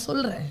நான்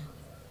சொல்கிறேன்,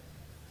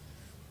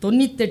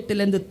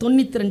 98லேருந்து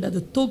 92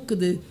 அது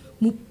தோக்குது,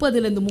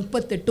 30லேருந்து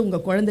 38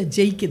 உங்கள் குழந்தை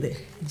ஜெயிக்குது.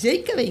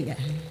 ஜெயிக்க வைங்க.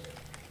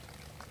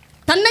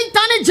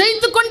 தன்னைத்தானே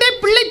ஜெயித்து கொண்டே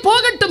பிள்ளை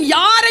போகட்டும்.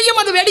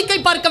 யாரையும் அது வேடிக்கை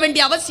பார்க்க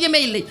வேண்டிய அவசியமே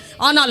இல்லை.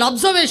 ஆனால்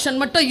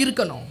அப்சர்வேஷன் மட்டும்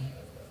இருக்கணும்.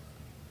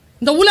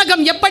 இந்த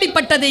உலகம்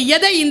எப்படிப்பட்டது,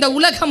 எதை இந்த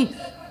உலகம்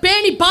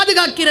பேணி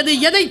பாதுகாக்கிறது,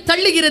 எதை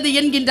தள்ளுகிறது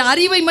என்கின்ற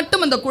அறிவை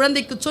மட்டும் அந்த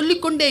குழந்தைக்கு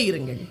சொல்லிக்கொண்டே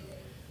இருங்கள்.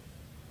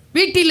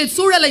 வீட்டில்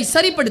சூழலை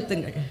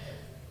சரிப்படுத்துங்கள்.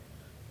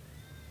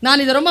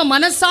 நான் இதை ரொம்ப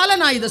மனசால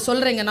நான் இதை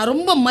சொல்றேங்க. நான்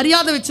ரொம்ப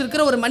மரியாதை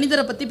வச்சிருக்கிற ஒரு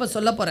மனிதரை பத்தி இப்ப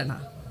சொல்ல போறேன்.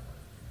 நான்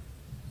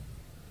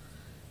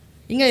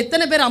இங்க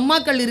எத்தனை பேர்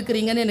அம்மாக்கள்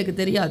இருக்கிறீங்கன்னு எனக்கு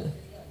தெரியாது.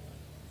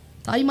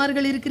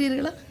 தாய்மார்கள்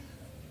இருக்கிறீர்களா?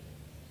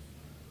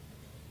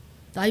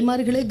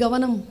 தாய்மார்களே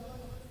கவனம்.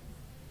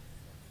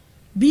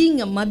 Being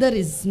a mother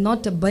is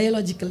not a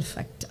biological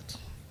factor.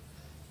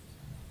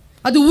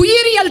 அது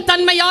உயிரியல்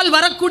தன்மையால்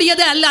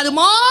வரக்கூடியது அல்ல. அது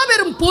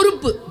மாபெரும்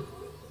பொறுப்பு,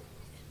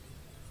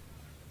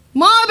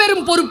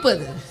 மாபெரும் பொறுப்பு.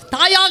 அது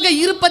தாயாக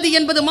இருப்பது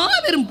என்பது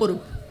மாபெரும்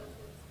பொறுப்பு.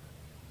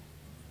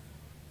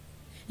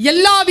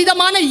 எல்லா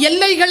விதமான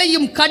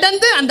எல்லைகளையும்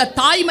கடந்து அந்த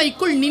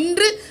தாய்மைக்குள்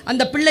நின்று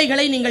அந்த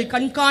பிள்ளைகளை நீங்கள்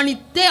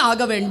கண்காணித்தே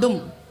ஆக வேண்டும்.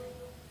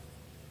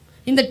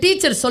 இந்த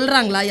டீச்சர்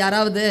சொல்றாங்களா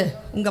யாராவது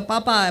உங்க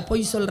பாப்பா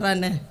பொய்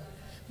சொல்றான்னு?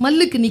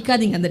 மல்லுக்கு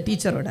நிற்காதீங்க அந்த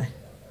டீச்சரோட.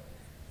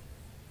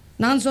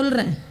 நான்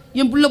சொல்கிறேன்,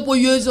 என் பிள்ளை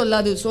பொய்யே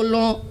சொல்லாது,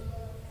 சொல்லும்.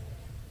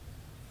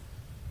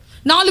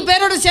 4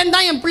 பேரோட சேர்ந்தா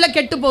என் பிள்ளை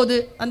கெட்டு போகுது.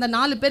 அந்த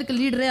 4 பேருக்கு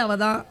லீடரே அவ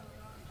தான்.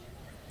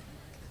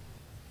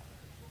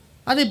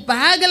 அது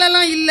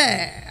பேகலெல்லாம் இல்லை,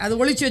 அது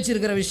ஒளிச்சு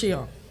வச்சிருக்கிற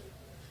விஷயம்.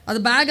 அது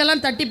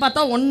பேகெல்லாம் தட்டி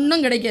பார்த்தா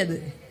ஒன்றும் கிடைக்காது.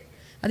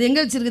 அது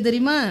எங்கே வச்சிருக்கு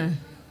தெரியுமா?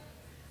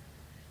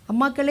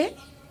 அம்மாக்களே,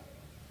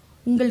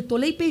 உங்கள்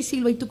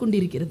தொலைபேசியில் வைத்து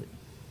கொண்டிருக்கிறது.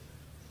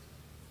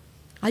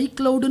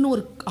 ஐக்ளவுடுன்னு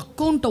ஒரு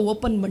அக்கௌண்ட்டை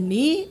ஓப்பன்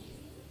பண்ணி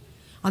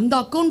அந்த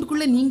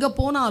அக்கௌண்ட்டுக்குள்ளே நீங்கள்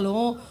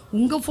போனாலும்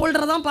உங்கள்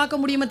ஃபோல்டரை தான் பார்க்க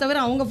முடியுமே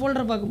தவிர அவங்க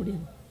ஃபோல்டரை பார்க்க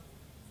முடியாது.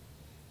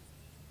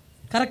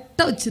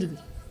 கரெக்டாக வச்சுருக்கு.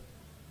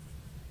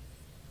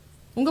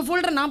 உங்கள்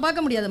ஃபோல்டரை நான்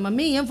பார்க்க முடியாது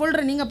மம்மி, என்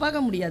ஃபோல்டரை நீங்கள்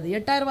பார்க்க முடியாது.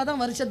 8000 ரூபா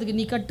தான் வருஷத்துக்கு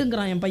நீ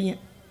கட்டுங்கிறான் என்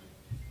பையன்.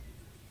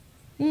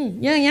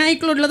 என்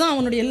ஐக்ளவுடில் தான்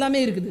அவனுடைய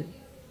எல்லாமே இருக்குது.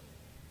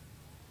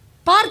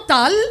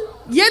 பார்த்தால்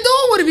ஏதோ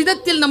ஒரு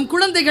விதத்தில் நம்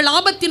குழந்தைகள்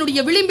ஆபத்தினுடைய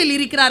விளிம்பில்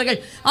இருக்கிறார்கள்.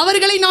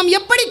 அவர்களை நாம்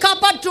எப்படி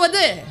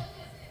காப்பாற்றுவது?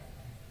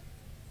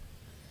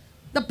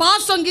 இந்த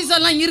பாசம்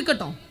கீசெல்லாம்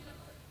இருக்கட்டும்.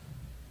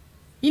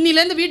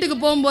 இன்னிலேருந்து வீட்டுக்கு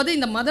போகும்போது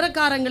இந்த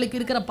மதுரக்காரங்களுக்கு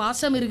இருக்கிற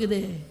பாசம்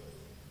இருக்குது.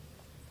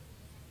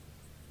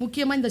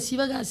 முக்கியமாக இந்த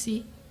சிவகாசி,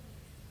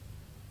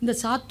 இந்த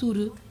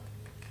சாத்தூர்,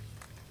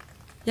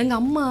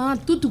 எங்கள் அம்மா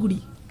தூத்துக்குடி,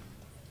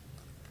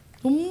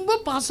 ரொம்ப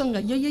பாசங்க.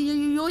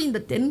 ஐயோ, இந்த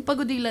தென்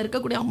பகுதியில்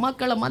இருக்கக்கூடிய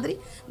அம்மாக்களை மாதிரி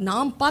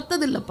நான்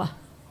பார்த்தது இல்லைப்பா.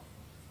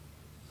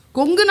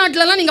 கொங்கு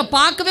நாட்டிலலாம் நீங்கள்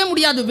பார்க்கவே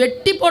முடியாது.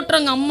 வெட்டி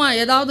போட்டுறங்க அம்மா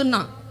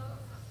ஏதாவதுன்னா.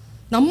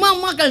 நம்ம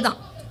அம்மாக்கள் தான்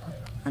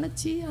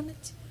அணைச்சி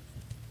அணைச்சி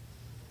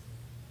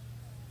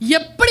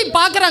எப்படி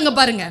பார்க்குறாங்க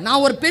பாருங்க.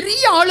 நான் ஒரு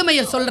பெரிய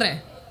ஆளுமையை சொல்கிறேன்.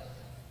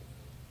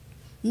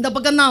 இந்த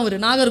பக்கம்தான் அவர்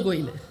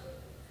நாகர்கோயில்,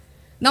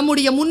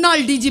 நம்முடைய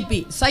முன்னாள்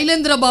டிஜிபி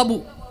சைலேந்திர பாபு,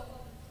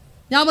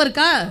 ஞாபகம்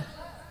இருக்கா?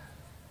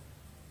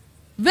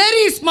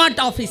 Very smart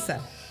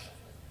officer.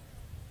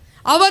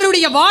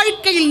 அவருடைய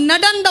வாழ்க்கையில்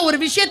நடந்த ஒரு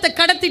விஷயத்தை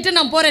கடத்திட்டு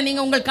நான் போறேன்.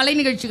 நீங்க உங்கள் கலை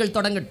நிகழ்ச்சிகள்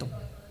தொடங்கட்டும்.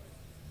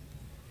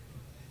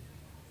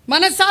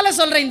 மனசால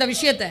சொல்றேன் இந்த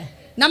விஷயத்தை.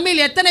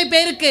 நம்மில் எத்தனை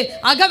பேருக்கு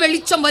அக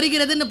வெளிச்சம்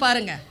வருகிறதுன்னு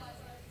பாருங்க.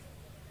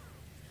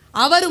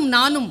 அவரும்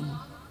நானும்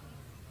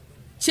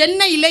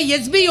சென்னையில்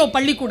எஸ்பிஓ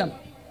பள்ளிக்கூடம்,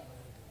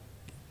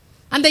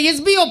 அந்த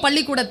எஸ்பிஓ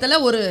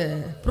பள்ளிக்கூடத்தில் ஒரு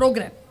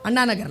ப்ரோக்ராம்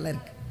அண்ணா நகரில்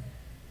இருக்கு.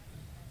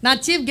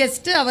 நான் chief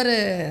guest, our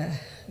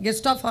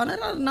guest of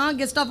honour, நான்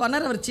guest of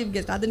honour, our chief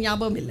guest. அது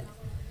ஞாபகம் இல்லை.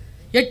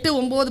 8,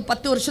 9,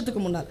 10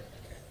 வருஷத்துக்கு முன்னால்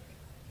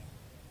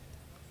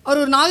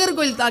அவர் ஒரு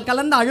நாகர்கோயில்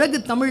கலந்த அழகு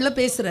தமிழில்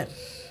பேசுகிறார்.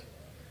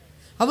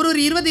 அவர் ஒரு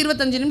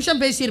 20-25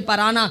 நிமிஷம்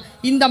பேசியிருப்பார். ஆனால்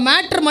இந்த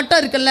மேட்ரு மட்டும்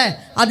இருக்குல்ல,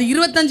 அது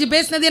 25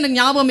 பேசினது எனக்கு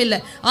ஞாபகம் இல்லை.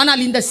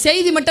 ஆனால் இந்த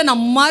செய்தி மட்டும்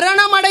நான்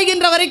மரணம்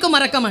அடைகின்ற வரைக்கும்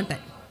மறக்க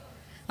மாட்டேன்.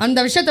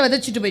 அந்த விஷயத்தை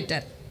விதைச்சிட்டு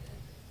போயிட்டார்.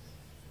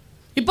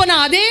 இப்போ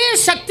நான் அதே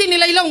சக்தி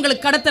நிலையில்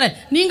உங்களுக்கு கடத்துறேன்.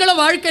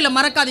 நீங்களும் வாழ்க்கையில்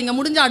மறக்காதீங்க.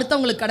 முடிஞ்சால்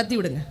அடுத்தவங்களுக்கு கடத்தி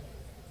விடுங்க.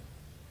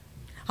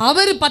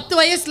 அவர் 10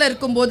 வயசில்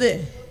இருக்கும்போது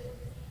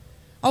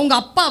அவங்க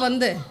அப்பா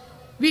வந்து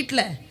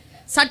வீட்டில்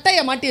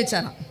சட்டையை மாட்டி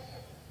வச்சாராம்.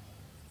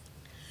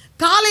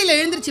 காலையில்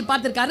எழுந்திரிச்சு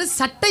பார்த்துருக்காரு,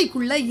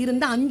 சட்டைக்குள்ளே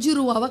இருந்த 5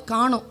 ரூபாவை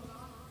காணோம்.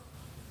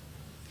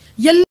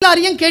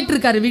 எல்லாரையும்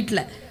கேட்டிருக்காரு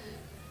வீட்டில்,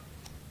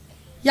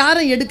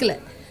 யாரும் எடுக்கலை.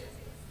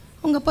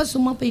 அவங்க அப்பா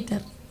சும்மா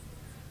போயிட்டார்.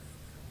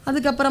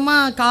 அதுக்கப்புறமா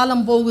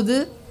காலம் போகுது.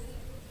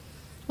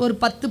 ஒரு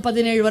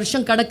 10-17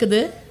 வருஷம்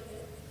கிடக்குது.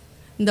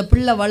 இந்த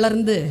பிள்ளை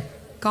வளர்ந்து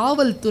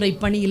காவல்துறை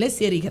பணியில்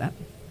சேருகிறார்.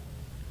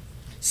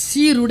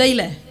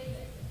 சீருடையில்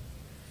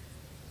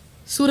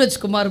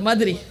சூரஜ்குமார்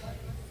மாதிரி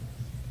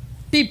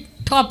டிப்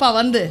டாப்பாக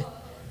வந்து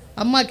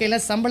அம்மா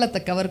கையில் சம்பளத்தை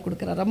கவர்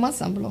கொடுக்குறார். அம்மா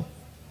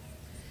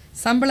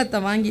சம்பளத்தை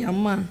வாங்கி,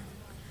 அம்மா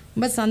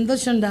ரொம்ப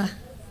சந்தோஷம்டா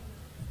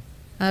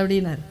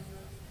அப்படின்னார்.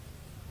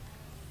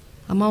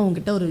 அம்மா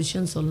உங்ககிட்ட ஒரு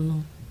விஷயம்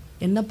சொல்லணும்.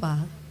 என்னப்பா?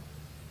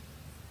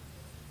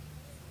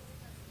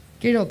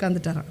 கீழே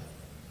உட்காந்துட்டாரான்.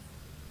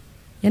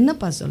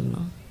 என்னப்பா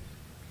சொல்லணும்?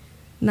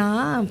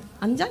 நான்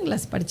 5ஆம்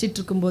கிளாஸ் படிச்சுட்டு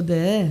இருக்கும்போது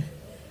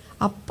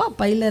அப்பா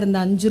பையில் இருந்த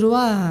 5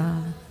 ரூபா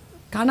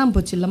காணாமல்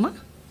போச்சு இல்லைம்மா?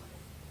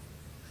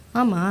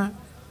 ஆமாம்,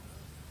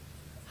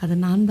 அதை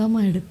நான்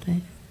தாம்மா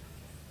எடுத்தேன்.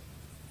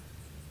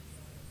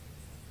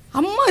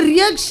 அம்மா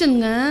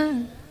ரியாக்ஷனுங்க.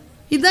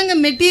 இதாங்க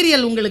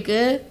மெட்டீரியல் உங்களுக்கு.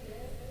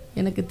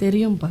 எனக்கு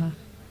தெரியும்ப்பா.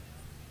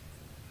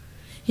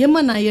 ஏம்மா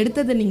நான்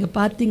எடுத்ததை நீங்கள்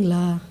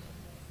பார்த்தீங்களா?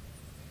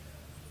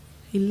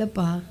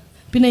 இல்லைப்பா.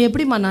 பின்ன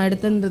எப்படிம்மா நான்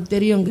எடுத்தது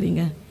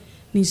தெரியுங்கிறீங்க?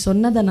 நீ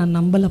சொன்னதை நான்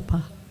நம்பலப்பா.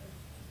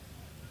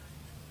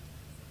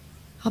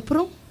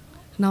 அப்புறம்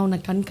நான் உன்னை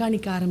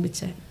கண்காணிக்க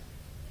ஆரம்பித்தேன்.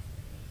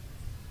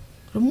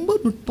 ரொம்ப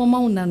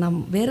நுட்பமாக உன்னை நான்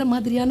வேறு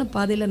மாதிரியான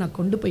பாதையில் நான்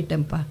கொண்டு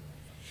போயிட்டேன்ப்பா.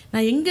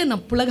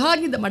 நான்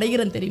புலகாகிதம்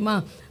அடைகிறேன் தெரியுமா?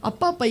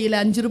 அப்பா பையில்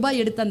 5 ரூபாய்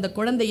எடுத்த அந்த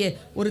குழந்தைய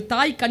ஒரு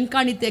தாய்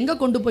கண்காணித்து எங்கே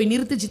கொண்டு போய்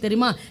நிறுத்துச்சு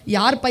தெரியுமா?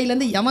 யார்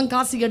பையிலேருந்து எவன்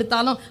காசு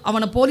எடுத்தாலும்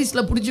அவனை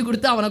போலீஸில் பிடிச்சி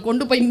கொடுத்து அவனை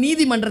கொண்டு போய்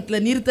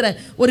நீதிமன்றத்தில் நிறுத்துகிற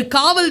ஒரு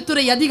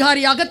காவல்துறை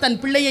அதிகாரியாக தன்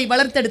பிள்ளையை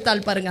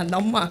வளர்த்தெடுத்தாள் பாருங்க அந்த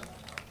அம்மா.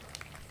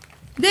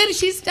 There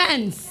she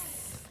stands.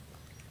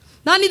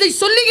 நான் இதை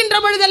சொல்லுகின்ற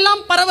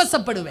பொழுதெல்லாம்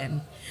பரவசப்படுவேன்.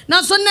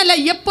 நான் சொன்னல,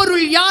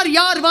 எப்பொருள் யார்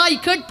யார்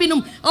வாய்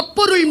கேட்பினும்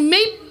அப்பொருள்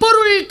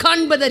மெய்ப்பொருள்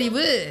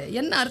காண்பதறிவு.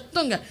 என்ன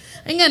அர்த்தங்க?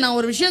 எங்க நான்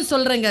ஒரு விஷயம்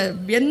சொல்கிறேங்க.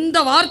 எந்த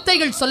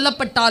வார்த்தைகள்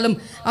சொல்லப்பட்டாலும்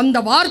அந்த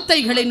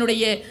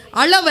வார்த்தைகளினுடைய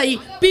அளவை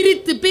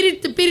பிரித்து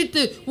பிரித்து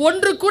பிரித்து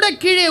ஒன்று கூட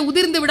கீழே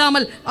உதிர்ந்து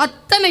விடாமல்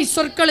அத்தனை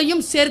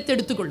சொற்களையும் சேர்த்து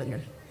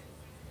எடுத்துக்கொள்ளுங்கள்.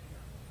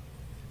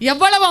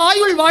 எவ்வளவு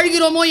ஆயுள்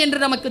வாழ்கிறோமோ என்று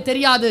நமக்கு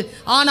தெரியாது.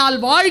 ஆனால்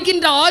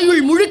வாழ்கின்ற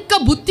ஆயுள் முழுக்க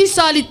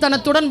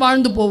புத்திசாலித்தனத்துடன்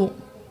வாழ்ந்து போவோம்.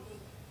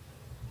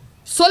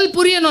 சொல்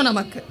புரியணும்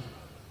நமக்கு.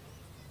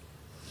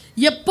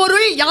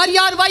 எப்பொருள் யார்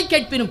யார் வாய்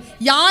கேட்பினும்,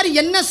 யார்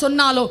என்ன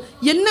சொன்னாலோ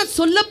என்ன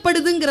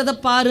சொல்லப்படுதுங்கிறத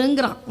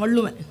பாருங்கிறான்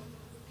வள்ளுவன்.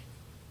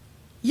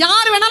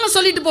 யார் வேணாலும்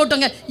சொல்லிட்டு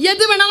போட்டோங்க,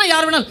 எது வேணாலும்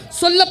யார் வேணாலும்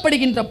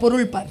சொல்லப்படுகின்ற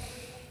பொருள் பார்.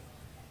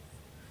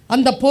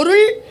 அந்த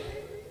பொருள்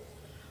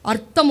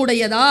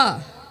அர்த்தமுடையதா,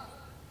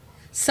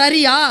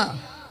 சரியா,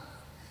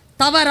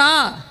 தவறா?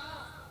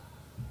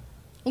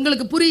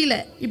 உங்களுக்கு புரியல,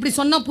 இப்படி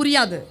சொன்னால்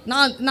புரியாது.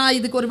 நான்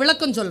இதுக்கு ஒரு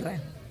விளக்கம்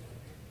சொல்கிறேன்.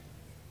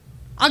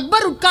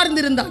 அக்பர்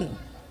உட்கார்ந்து இருந்தான்.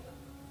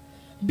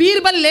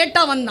 பீர்பல்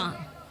லேட்டாக வந்தான்.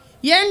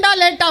 ஏண்டா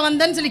லேட்டாக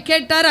வந்தேன்னு சொல்லி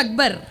கேட்டார்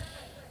அக்பர்.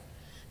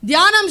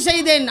 தியானம்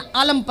செய்தேன்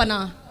ஆலம்பனா.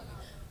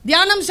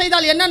 தியானம்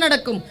செய்தால் என்ன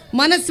நடக்கும்?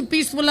 மனசு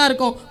பீஸ்ஃபுல்லாக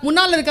இருக்கும்.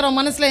 முன்னால் இருக்கிற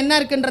மனசில் என்ன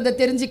இருக்குன்றதை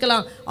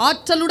தெரிஞ்சுக்கலாம்.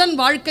 ஆற்றலுடன்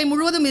வாழ்க்கை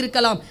முழுவதும்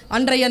இருக்கலாம்.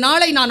 அன்றைய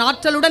நாளை நான்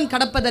ஆற்றலுடன்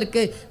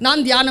கடப்பதற்கு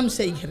நான் தியானம்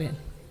செய்கிறேன்.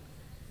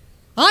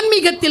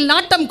 ஆன்மீகத்தில்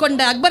நாட்டம்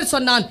கொண்ட அக்பர்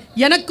சொன்னான்,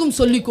 எனக்கும்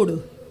சொல்லிக் கொடு.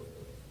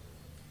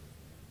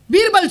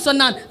 பீர்பல்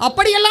சொன்னான்,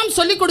 அப்படியெல்லாம்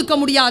சொல்லிக் கொடுக்க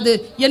முடியாது,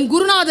 என்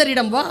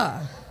குருநாதரிடம் வா.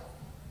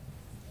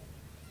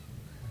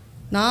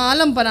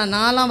 நான்லாம்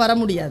வர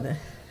முடியாது,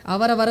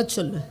 அவரை வர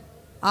சொல்லு.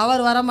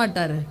 அவர்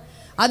வரமாட்டார்.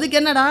 அதுக்கு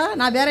என்னடா,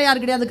 நான் வேற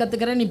யாருக்கிட்டையாவது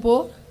கற்றுக்கிறேன், நீ போ.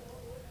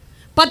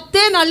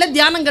 10 நாளில்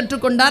தியானம்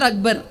கற்றுக்கொண்டார்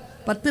அக்பர்.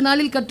 10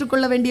 நாளில்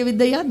கற்றுக்கொள்ள வேண்டிய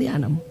வித்தையா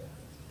தியானம்?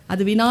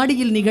 அது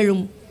வினாடியில்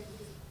நிகழும்.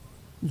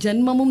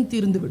 ஜென்மமும்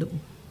தீர்ந்துவிடும்.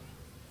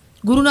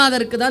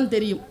 குருநாதருக்கு தான்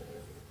தெரியும்.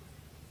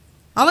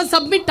 அவன்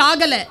சப்மிட்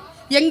ஆகலை,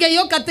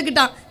 எங்கேயோ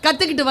கற்றுக்கிட்டான்.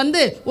 கற்றுக்கிட்டு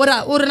வந்து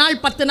ஒரு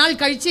நாள் 10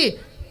 நாள் கழித்து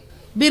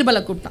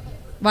பீர்பலை கூப்பிட்டான்.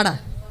 வாடா.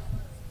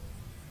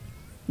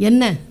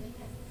 என்ன?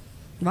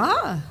 வா.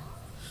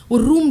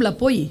 ஒரு ரூமில்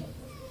போய்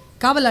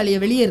காவலாளியை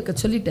வெளியே இருக்க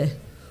சொல்லிட்டு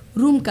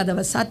ரூம்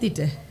கதவை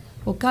சாத்திட்டு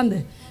உட்காந்து,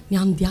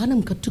 நான்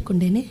தியானம்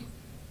கற்றுக்கொண்டேனே.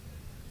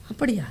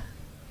 அப்படியா?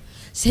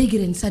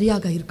 செய்கிறேன்,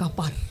 சரியாக இருக்கா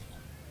பார்.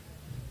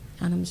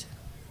 ஆரம்பிச்சார்.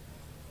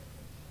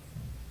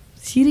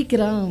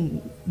 சிரிக்கிறான்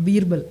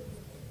பீர்பல்.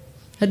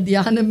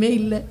 தியானமே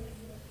இல்லை,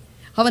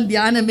 அவன்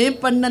தியானமே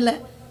பண்ணலை.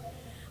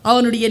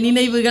 அவனுடைய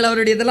நினைவுகள்,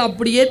 அவருடைய இதெல்லாம்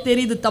அப்படியே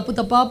தெரியுது. தப்பு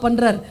தப்பாக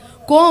பண்ணுறார்.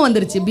 கோவம்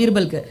வந்துருச்சு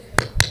பீர்பலுக்கு.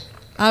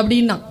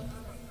 அப்படின்னா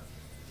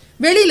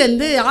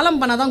வெளியிலேருந்து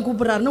ஆலம்பனா தான்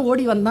கூப்பிட்றாருன்னு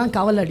ஓடி வந்தான்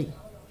காவலாளி.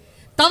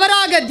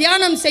 தவறாக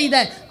தியானம் செய்த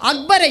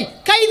அக்பரை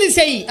கைது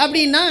செய்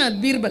அப்படின்னா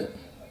பீர்பல்.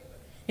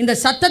 இந்த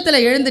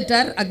சத்தத்தில்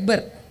எழுந்துட்டார்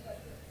அக்பர்.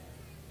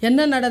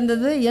 என்ன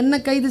நடந்தது? என்ன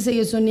கைது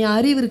செய்ய சொன்னியா?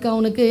 அறிவு இருக்கா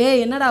அவனுக்கு?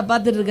 என்னடா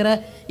பார்த்துட்டு இருக்கிற?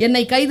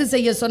 என்னை கைது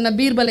செய்ய சொன்ன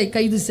பீர்பலை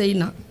கைது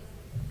செய்யினா.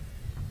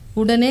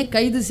 உடனே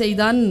கைது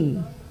செய்தான்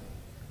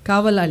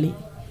காவலாளி.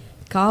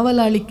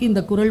 காவலாளிக்கு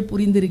இந்த குறள்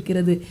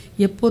புரிந்திருக்கிறது.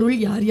 எப்பொருள்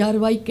யார் யார்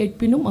வாய்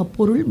கேட்பினும்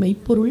அப்பொருள்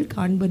மெய்ப்பொருள்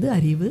காண்பது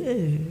அறிவு.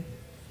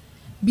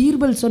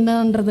 பீர்பல்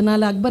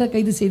சொன்னன்றதுனால அக்பரை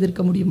கைது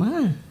செய்திருக்க முடியுமா?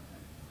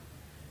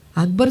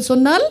 அக்பர்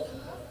சொன்னால்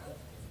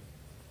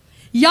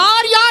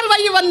யார் யார்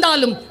வாய்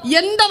வந்தாலும்,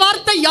 எந்த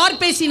வார்த்தை யார்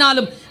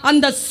பேசினாலும்,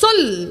 அந்த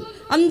சொல்,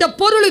 அந்த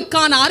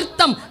பொருளுக்கான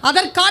அர்த்தம்,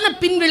 அதற்கான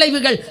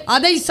பின்விளைவுகள்,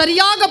 அதை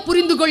சரியாக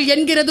புரிந்து கொள்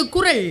என்கிறது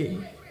குறள்.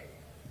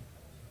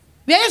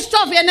 வேஸ்ட்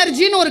ஆஃப்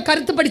எனர்ஜின்னு ஒரு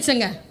கருத்து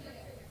படிச்சங்க.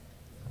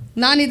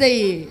 நான் இதை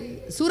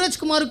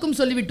சூரஜ்குமாருக்கும்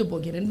சொல்லிவிட்டு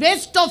போகிறேன்.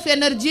 வேஸ்ட் ஆஃப்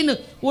எனர்ஜின்னு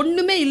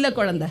ஒண்ணுமே இல்லை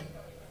குழந்தை.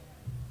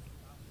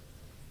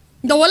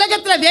 இந்த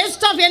உலகத்தில்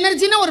வேஸ்ட் ஆஃப்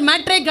எனர்ஜின்னு ஒரு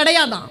மேட்டரே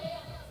கிடையாதான்.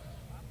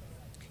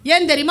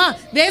 ஏன் தெரியுமா?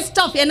 வேஸ்ட்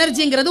ஆஃப்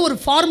எனர்ஜிங்கிறது ஒரு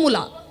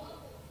ஃபார்முலா.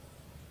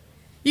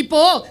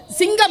 இப்போ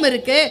சிங்கம்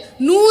இருக்கு,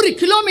 100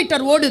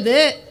 கிலோமீட்டர் ஓடுது,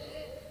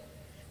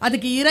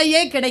 அதுக்கு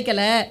இரையே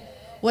கிடைக்கல.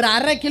 ஒரு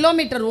 1/2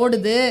 கிலோமீட்டர்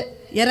ஓடுது,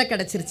 இரை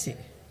கிடைச்சிருச்சு.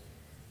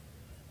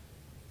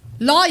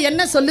 லா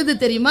என்ன சொல்லுது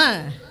தெரியுமா?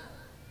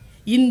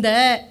 இந்த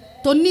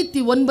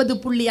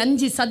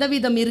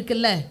 99.5%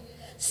 இருக்குல்ல,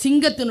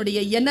 சிங்கத்தினுடைய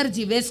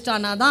எனர்ஜி வேஸ்ட்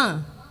ஆனாதான்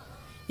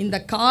இந்த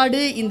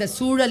காடு இந்த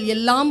சூழல்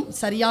எல்லாம்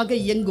சரியாக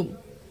இயங்கும்.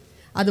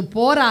 அது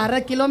போகிற 1/2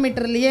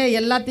 கிலோமீட்டர்லேயே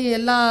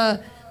எல்லா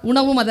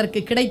உணவும் அதற்கு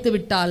கிடைத்து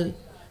விட்டால்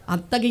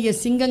அத்தகைய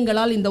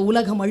சிங்கங்களால் இந்த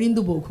உலகம்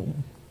அழிந்து போகும்.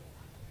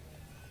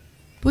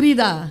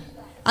 புரியுதா?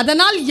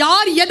 அதனால்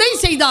யார் எதை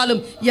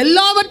செய்தாலும்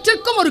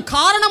எல்லாவற்றுக்கும் ஒரு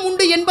காரணம்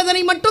உண்டு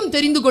என்பதனை மட்டும்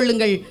தெரிந்து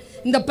கொள்ளுங்கள்.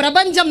 இந்த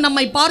பிரபஞ்சம்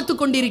நம்மை பார்த்து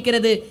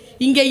கொண்டிருக்கிறது.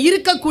 இங்கே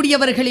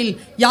இருக்கக்கூடியவர்களில்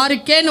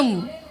யாருக்கேனும்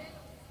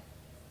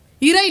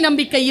இறை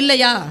நம்பிக்கை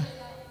இல்லையா?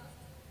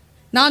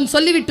 நான்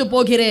சொல்லிவிட்டு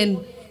போகிறேன்.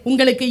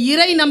 உங்களுக்கு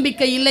இறை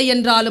நம்பிக்கை இல்லை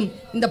என்றாலும்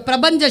இந்த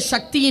பிரபஞ்ச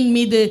சக்தியின்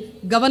மீது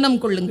கவனம்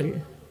கொள்ளுங்கள்.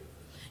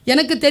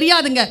 எனக்கு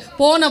தெரியாதுங்க,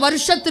 போன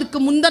வருஷத்திற்கு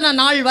முந்தின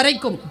நாள்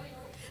வரைக்கும்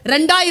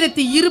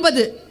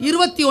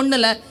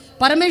 2020-21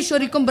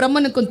 பரமேஸ்வரிக்கும்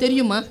பிரம்மனுக்கும்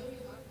தெரியுமா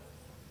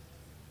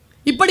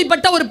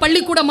இப்படிப்பட்ட ஒரு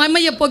பள்ளிக்கூடம்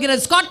அமைய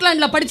போகிறது?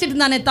 ஸ்காட்லாண்டில் படிச்சுட்டு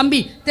இருந்தானே தம்பி,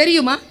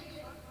 தெரியுமா?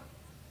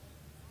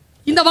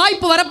 இந்த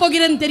வாய்ப்பு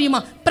வரப்போகிறதுன்னு தெரியுமா?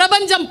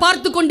 பிரபஞ்சம்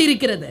பார்த்து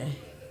கொண்டிருக்கிறது.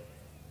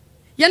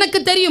 எனக்கு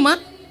தெரியுமா?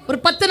 ஒரு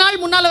 10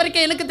 நாள் முன்னால்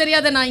வரைக்கும் எனக்கு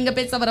தெரியாத நான் இங்கே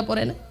பேச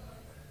வரப்போறேன்னு.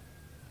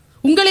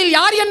 உங்களில்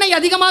யார் என்னை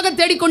அதிகமாக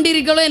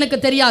தேடிக்கொண்டிருக்கிறீர்களோ எனக்கு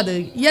தெரியாது.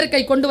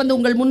 இயற்கை கொண்டு வந்து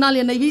உங்கள் முன்னால்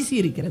என்னை வீசி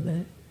இருக்கிறது.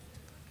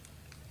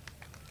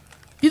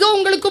 இதோ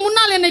உங்களுக்கு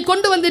முன்னால் என்னை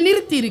கொண்டு வந்து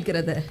நிறுத்தி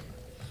இருக்கிறது.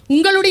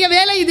 உங்களுடைய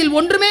வேலை இதில்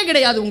ஒன்றுமே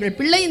கிடையாது. உங்கள்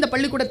பிள்ளை இந்த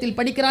பள்ளிக்கூடத்தில்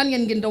படிக்கிறான்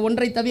என்கின்ற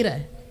ஒன்றை தவிர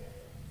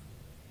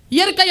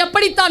இயற்கை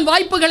அப்படித்தான்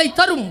வாய்ப்புகளை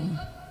தரும்.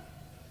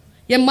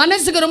 என்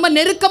மனசுக்கு ரொம்ப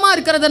நெருக்கமாக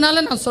இருக்கிறதுனால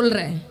நான்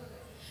சொல்கிறேன்.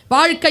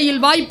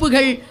 வாழ்க்கையில்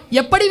வாய்ப்புகள்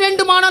எப்படி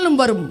வேண்டுமானாலும்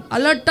வரும்.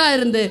 அலர்ட்டாக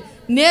இருந்து,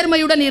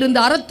 நேர்மையுடன் இருந்து,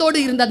 அறத்தோடு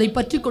இருந்து அதை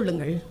பற்றி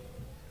கொள்ளுங்கள்.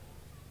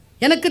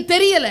 எனக்கு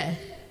தெரியலை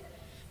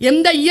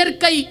எந்த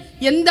இயற்கை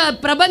எந்த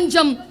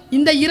பிரபஞ்சம்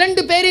இந்த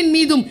 2 பேரின்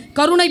மீதும்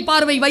கருணை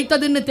பார்வை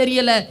வைத்ததுன்னு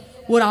தெரியல.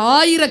 ஒரு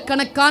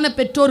 1000கணக்கான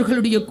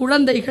பெற்றோர்களுடைய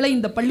குழந்தைகளை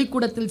இந்த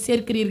பள்ளிக்கூடத்தில்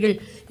சேர்க்கிறீர்கள்.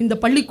 இந்த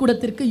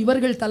பள்ளிக்கூடத்திற்கு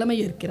இவர்கள் தலைமை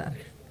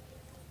ஏற்கிறார்கள்.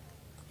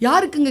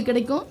 யாருக்குங்க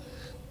கிடைக்கும்?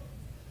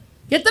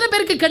 எத்தனை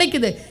பேருக்கு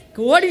கிடைக்குது?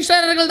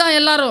 கோடீஸ்வரர்கள் தான்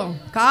எல்லாரும்,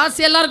 காசு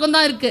எல்லாருக்கும்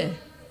தான் இருக்கு.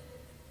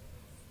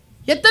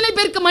 எத்தனை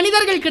பேருக்கு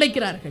மனிதர்கள்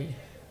கிடைக்கிறார்கள்?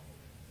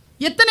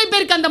 எத்தனை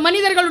பேருக்கு அந்த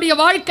மனிதர்களுடைய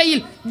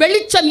வாழ்க்கையில்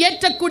வெளிச்சம்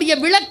ஏற்றக்கூடிய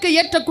விளக்கு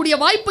ஏற்றக்கூடிய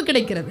வாய்ப்பு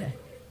கிடைக்கிறது?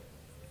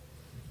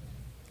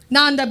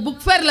 நான் அந்த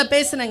புக் ஃபேரில்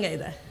பேசினேங்க.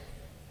 இதை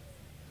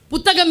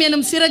புத்தகம்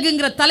எனும்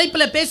சிறகுங்கிற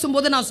தலைப்பில்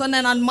பேசும்போது நான்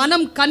சொன்னேன், நான்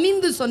மனம்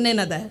கனிந்து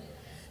சொன்னேன். அதை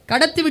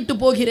கடத்தி விட்டு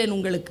போகிறேன்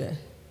உங்களுக்கு.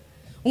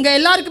 உங்கள்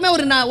எல்லாருக்குமே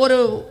ஒரு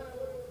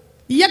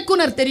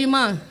இயக்குனர்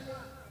தெரியுமா?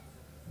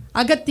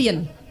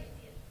 அகத்தியன்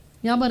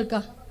ஞாபகம் இருக்கா?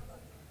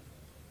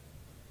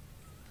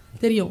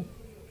 தெரியும்.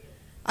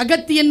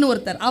 அகத்தியன்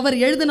ஒருத்தர், அவர்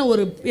எழுதின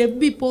ஒரு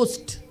FB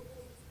போஸ்ட்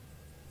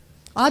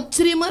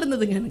ஆச்சரியமாக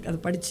இருந்ததுங்க எனக்கு. அதை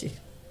படித்து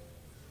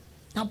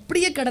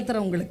அப்படியே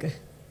கடத்துறேன் உங்களுக்கு.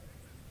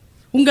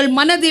 உங்கள்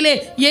மனதிலே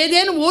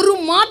ஏதேனும் ஒரு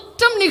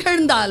மாற்றம்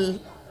நிகழ்ந்தால்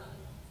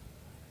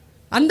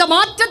அந்த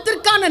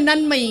மாற்றத்திற்கான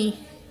நன்மை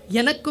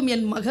எனக்கும்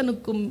என்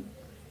மகனுக்கும்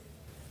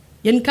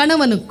என்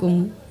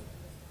கணவனுக்கும்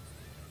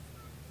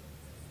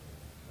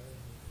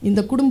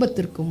இந்த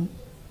குடும்பத்திற்கும்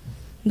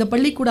இந்த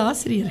பள்ளிக்கூட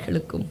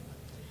ஆசிரியர்களுக்கும்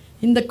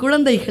இந்த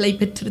குழந்தைகளை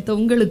பெற்றெடுத்த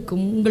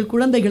உங்களுக்கும் உங்கள்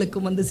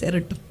குழந்தைகளுக்கும் வந்து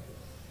சேரட்டும்.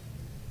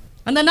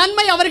 அந்த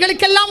நன்மை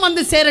அவர்களுக்கெல்லாம்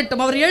வந்து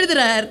சேரட்டும். அவர்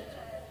எழுதுகிறார்,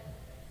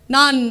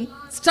 நான்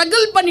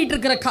ஸ்ட்ரகிள் பண்ணிட்டு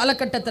இருக்கிற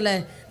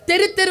காலகட்டத்தில்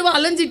தெரு தெருவாக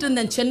அலைஞ்சிட்டு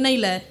இருந்தேன்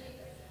சென்னையில்.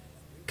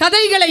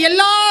 கதைகளை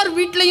எல்லார்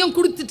வீட்லேயும்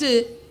கொடுத்துட்டு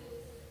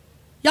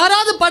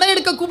யாராவது படம்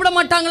எடுக்க கூப்பிட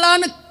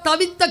மாட்டாங்களான்னு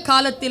தவித்த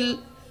காலத்தில்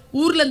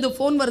ஊர்லேருந்து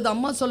ஃபோன் வருது.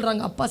 அம்மா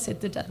சொல்கிறாங்க, அப்பா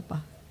செத்துட்டாருப்பா,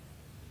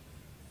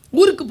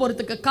 ஊருக்கு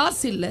போகிறதுக்கு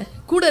காசு இல்லை.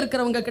 கூட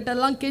இருக்கிறவங்க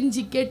கிட்டெல்லாம்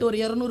கெஞ்சி கேட்டு ஒரு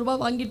 200 ரூபா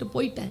வாங்கிட்டு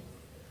போயிட்டேன்.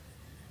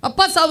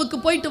 அப்பா சாவுக்கு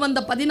போயிட்டு வந்த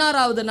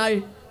 16வது நாள்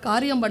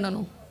காரியம்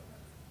பண்ணணும்,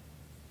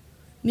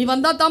 நீ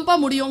வந்தால் தான்ப்பா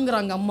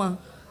முடியுங்கிறாங்க அம்மா.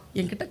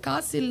 என்கிட்ட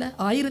காசு இல்லை,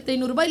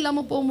 1500 ரூபாய்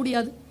இல்லாமல் போக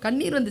முடியாது.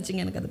 கண்ணீர்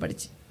வந்துச்சுங்க எனக்கு அது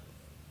படித்து.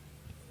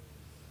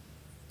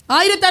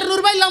 1600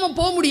 ரூபாய் இல்லாமல்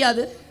போக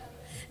முடியாது.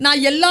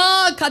 நான் எல்லா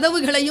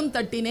கதவுகளையும்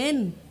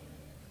தட்டினேன்.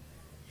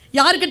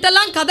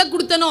 யார்கிட்டெல்லாம் கதை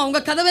கொடுத்தனோ அவங்க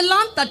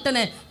கதவெல்லாம்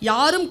தட்டினேன்.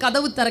 யாரும்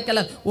கதவு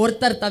திறக்கலை.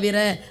 ஒருத்தர் தவிர,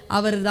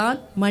 அவர் தான்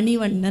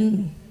மணிவண்ணன்.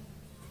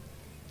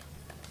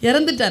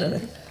 இறந்துட்டார்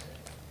அவர்.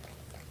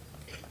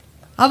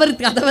 அவர்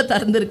கதவை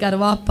திறந்துருக்கார்.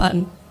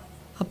 வாப்பான்,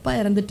 அப்பா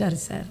இறந்துட்டார்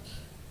சார்.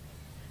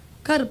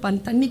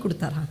 உட்காருப்பான், தண்ணி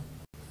கொடுத்தாரான்.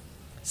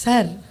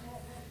 சார்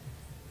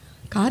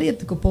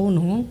காரியத்துக்கு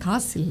போகணும்,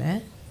 காசு இல்லை.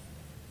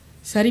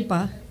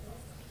 சரிப்பா,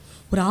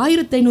 ஒரு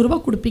 1500 ரூபா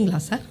கொடுப்பீங்களா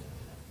சார்?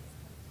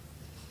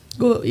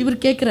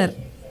 இவர் கேட்குறார்,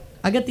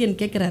 அகத்தியன்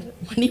கேட்குறார்.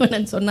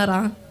 மணிவண்ணன் சொன்னாரா,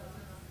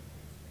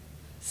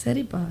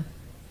 சரிப்பா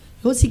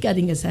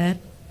யோசிக்காதீங்க சார்,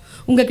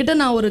 உங்ககிட்ட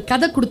நான் ஒரு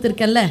கதை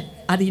கொடுத்துருக்கேன்ல,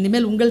 அது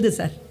இனிமேல் உங்களது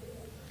சார்,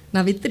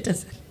 நான்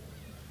விற்றுட்டேன் சார்,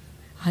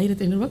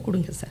 1500 ரூபா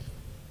கொடுங்க சார்.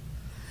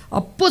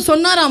 அப்போ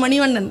சொன்னாரா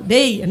மணிவண்ணன்,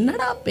 டேய்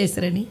என்னடா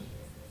பேசுகிற நீ,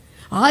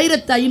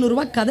 1500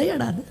 ரூபா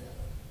கதையடாது,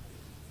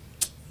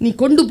 நீ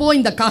கொண்டு போ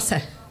இந்த காசை,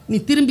 நீ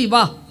திரும்பி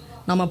வா,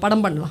 நம்ம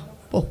படம் பண்ணலாம்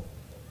போ.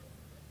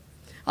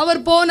 அவர்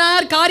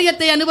போனார்,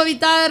 காரியத்தை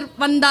அனுபவித்தார்,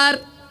 வந்தார்.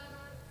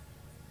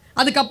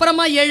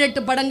 அதுக்கப்புறமா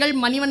 7-8 படங்கள்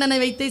மணிவண்ணனை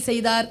வைத்தே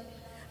செய்தார்.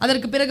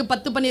 அதற்கு பிறகு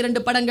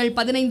 10-12 படங்கள்,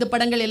 15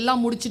 படங்கள்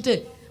எல்லாம் முடிச்சுட்டு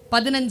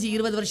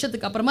 15-20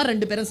 வருஷத்துக்கு அப்புறமா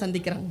 2 பேரும்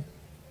சந்திக்கிறாங்க.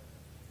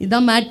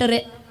 இதுதான் மேட்டரே.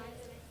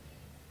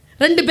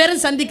 2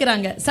 பேரும்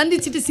சந்திக்கிறாங்க.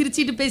 சந்திச்சுட்டு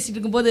சிரிச்சிட்டு பேசிட்டு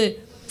இருக்கும்போது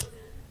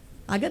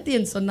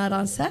அகத்தியன்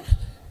சொன்னாராம், சார்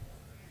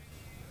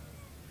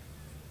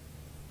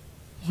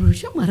ஒரு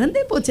விஷயம்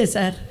மறந்தே போச்சே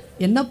சார்.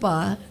 என்னப்பா?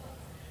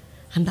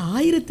 அந்த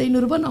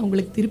 1500 ரூபாய் நான்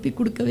உங்களுக்கு திருப்பி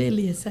கொடுக்கவே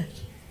இல்லையே சார்,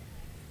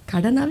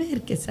 கடனாகவே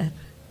இருக்கேன் சார்.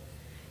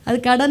 அது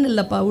கடன்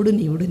இல்லைப்பா, விடு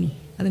நீ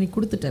அதை நீ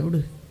கொடுத்துட்ட விடு.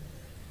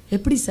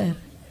 எப்படி சார்?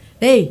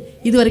 டேய்,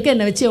 இது வரைக்கும்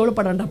என்னை வச்சு எவ்வளோ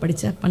படம்டா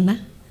பண்ண?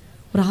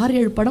 ஒரு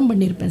 6-7 படம்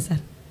பண்ணியிருப்பேன்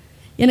சார்.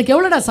 எனக்கு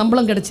எவ்வளோடா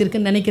சம்பளம்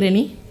கிடச்சிருக்குன்னு நினைக்கிறேன்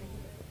நீ?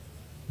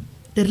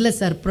 தெரில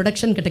சார்,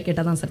 ப்ரொடக்ஷன் கிட்ட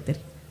கேட்டால் தான் சார்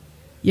தெரியும்.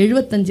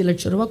 75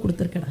 லட்சம் ரூபா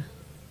கொடுத்துருக்கடா.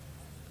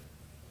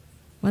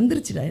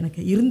 வந்துருச்சுடா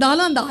எனக்கு.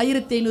 இருந்தாலும் அந்த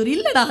 1500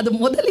 இல்லைடா, அது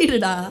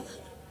முதலீடுடா.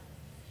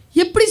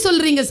 எப்படி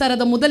சொல்கிறீங்க சார்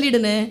அதை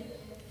முதலீடுன்னு?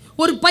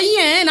 ஒரு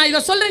பையன், நான்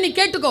இதை சொல்கிறேன் நீ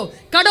கேட்டுக்கோ,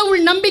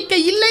 கடவுள் நம்பிக்கை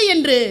இல்லை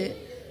என்று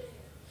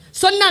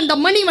சொன்ன அந்த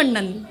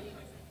மணிவண்ணன்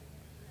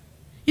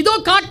இதோ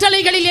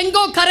காற்றலைகளில்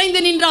எங்கோ கரைந்து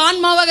நின்ற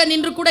ஆன்மாவாக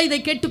நின்று கூட இதை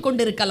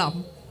கேட்டுக்கொண்டிருக்கலாம்.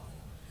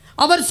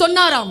 அவர்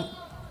சொன்னாராம்,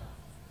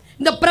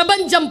 இந்த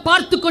பிரபஞ்சம்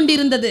பார்த்து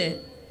கொண்டிருந்தது.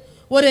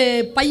 ஒரு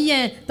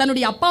பையன்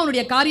தன்னுடைய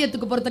அப்பாவுடைய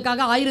காரியத்துக்கு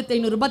போகிறதுக்காக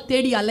 1500 ரூபாய்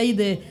தேடி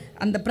அலையுது.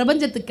 அந்த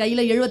பிரபஞ்சத்துக்கு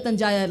கையில்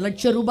 75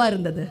 லட்சம் ரூபாய்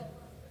இருந்தது.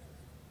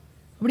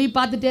 அப்படி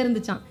பார்த்துட்டே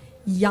இருந்துச்சான்.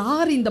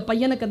 யார் இந்த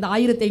பையனுக்கு அந்த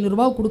 1500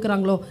 ரூபாய்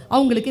கொடுக்குறாங்களோ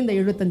அவங்களுக்கு இந்த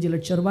 75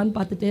 லட்சம் ரூபான்னு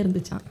பார்த்துட்டே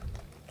இருந்துச்சான்.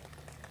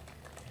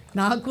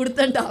 நான்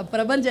கொடுத்தேன்டா,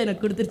 பிரபஞ்சம்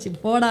எனக்கு கொடுத்துருச்சு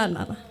போடா.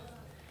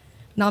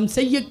 நாம்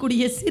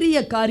செய்யக்கூடிய சிறிய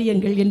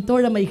காரியங்கள் என்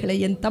தோழமைகளை,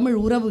 என் தமிழ்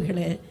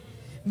உறவுகளை,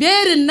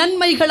 வேறு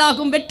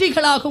நன்மைகளாகும்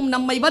வெற்றிகளாகும்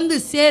நம்மை வந்து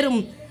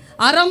சேரும்.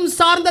 அறம்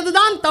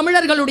சார்ந்ததுதான்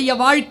தமிழர்களுடைய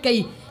வாழ்க்கை.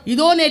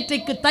 இதோ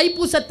நேற்றைக்கு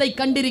தைப்பூசத்தை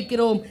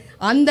கண்டிருக்கிறோம்.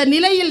 அந்த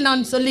நிலையில்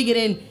நான்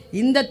சொல்லுகிறேன்,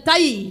 இந்த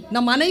தை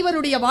நம்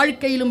அனைவருடைய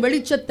வாழ்க்கையிலும்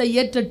வெளிச்சத்தை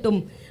ஏற்றட்டும்,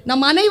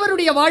 நம்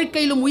அனைவருடைய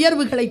வாழ்க்கையிலும்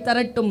உயர்வுகளை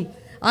தரட்டும்.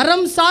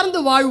 அறம்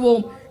சார்ந்து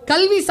வாழ்வோம்,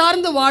 கல்வி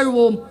சார்ந்து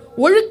வாழ்வோம்,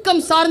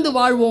 ஒழுக்கம் சார்ந்து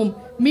வாழ்வோம்.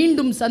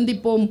 மீண்டும்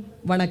சந்திப்போம்.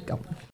 வணக்கம்.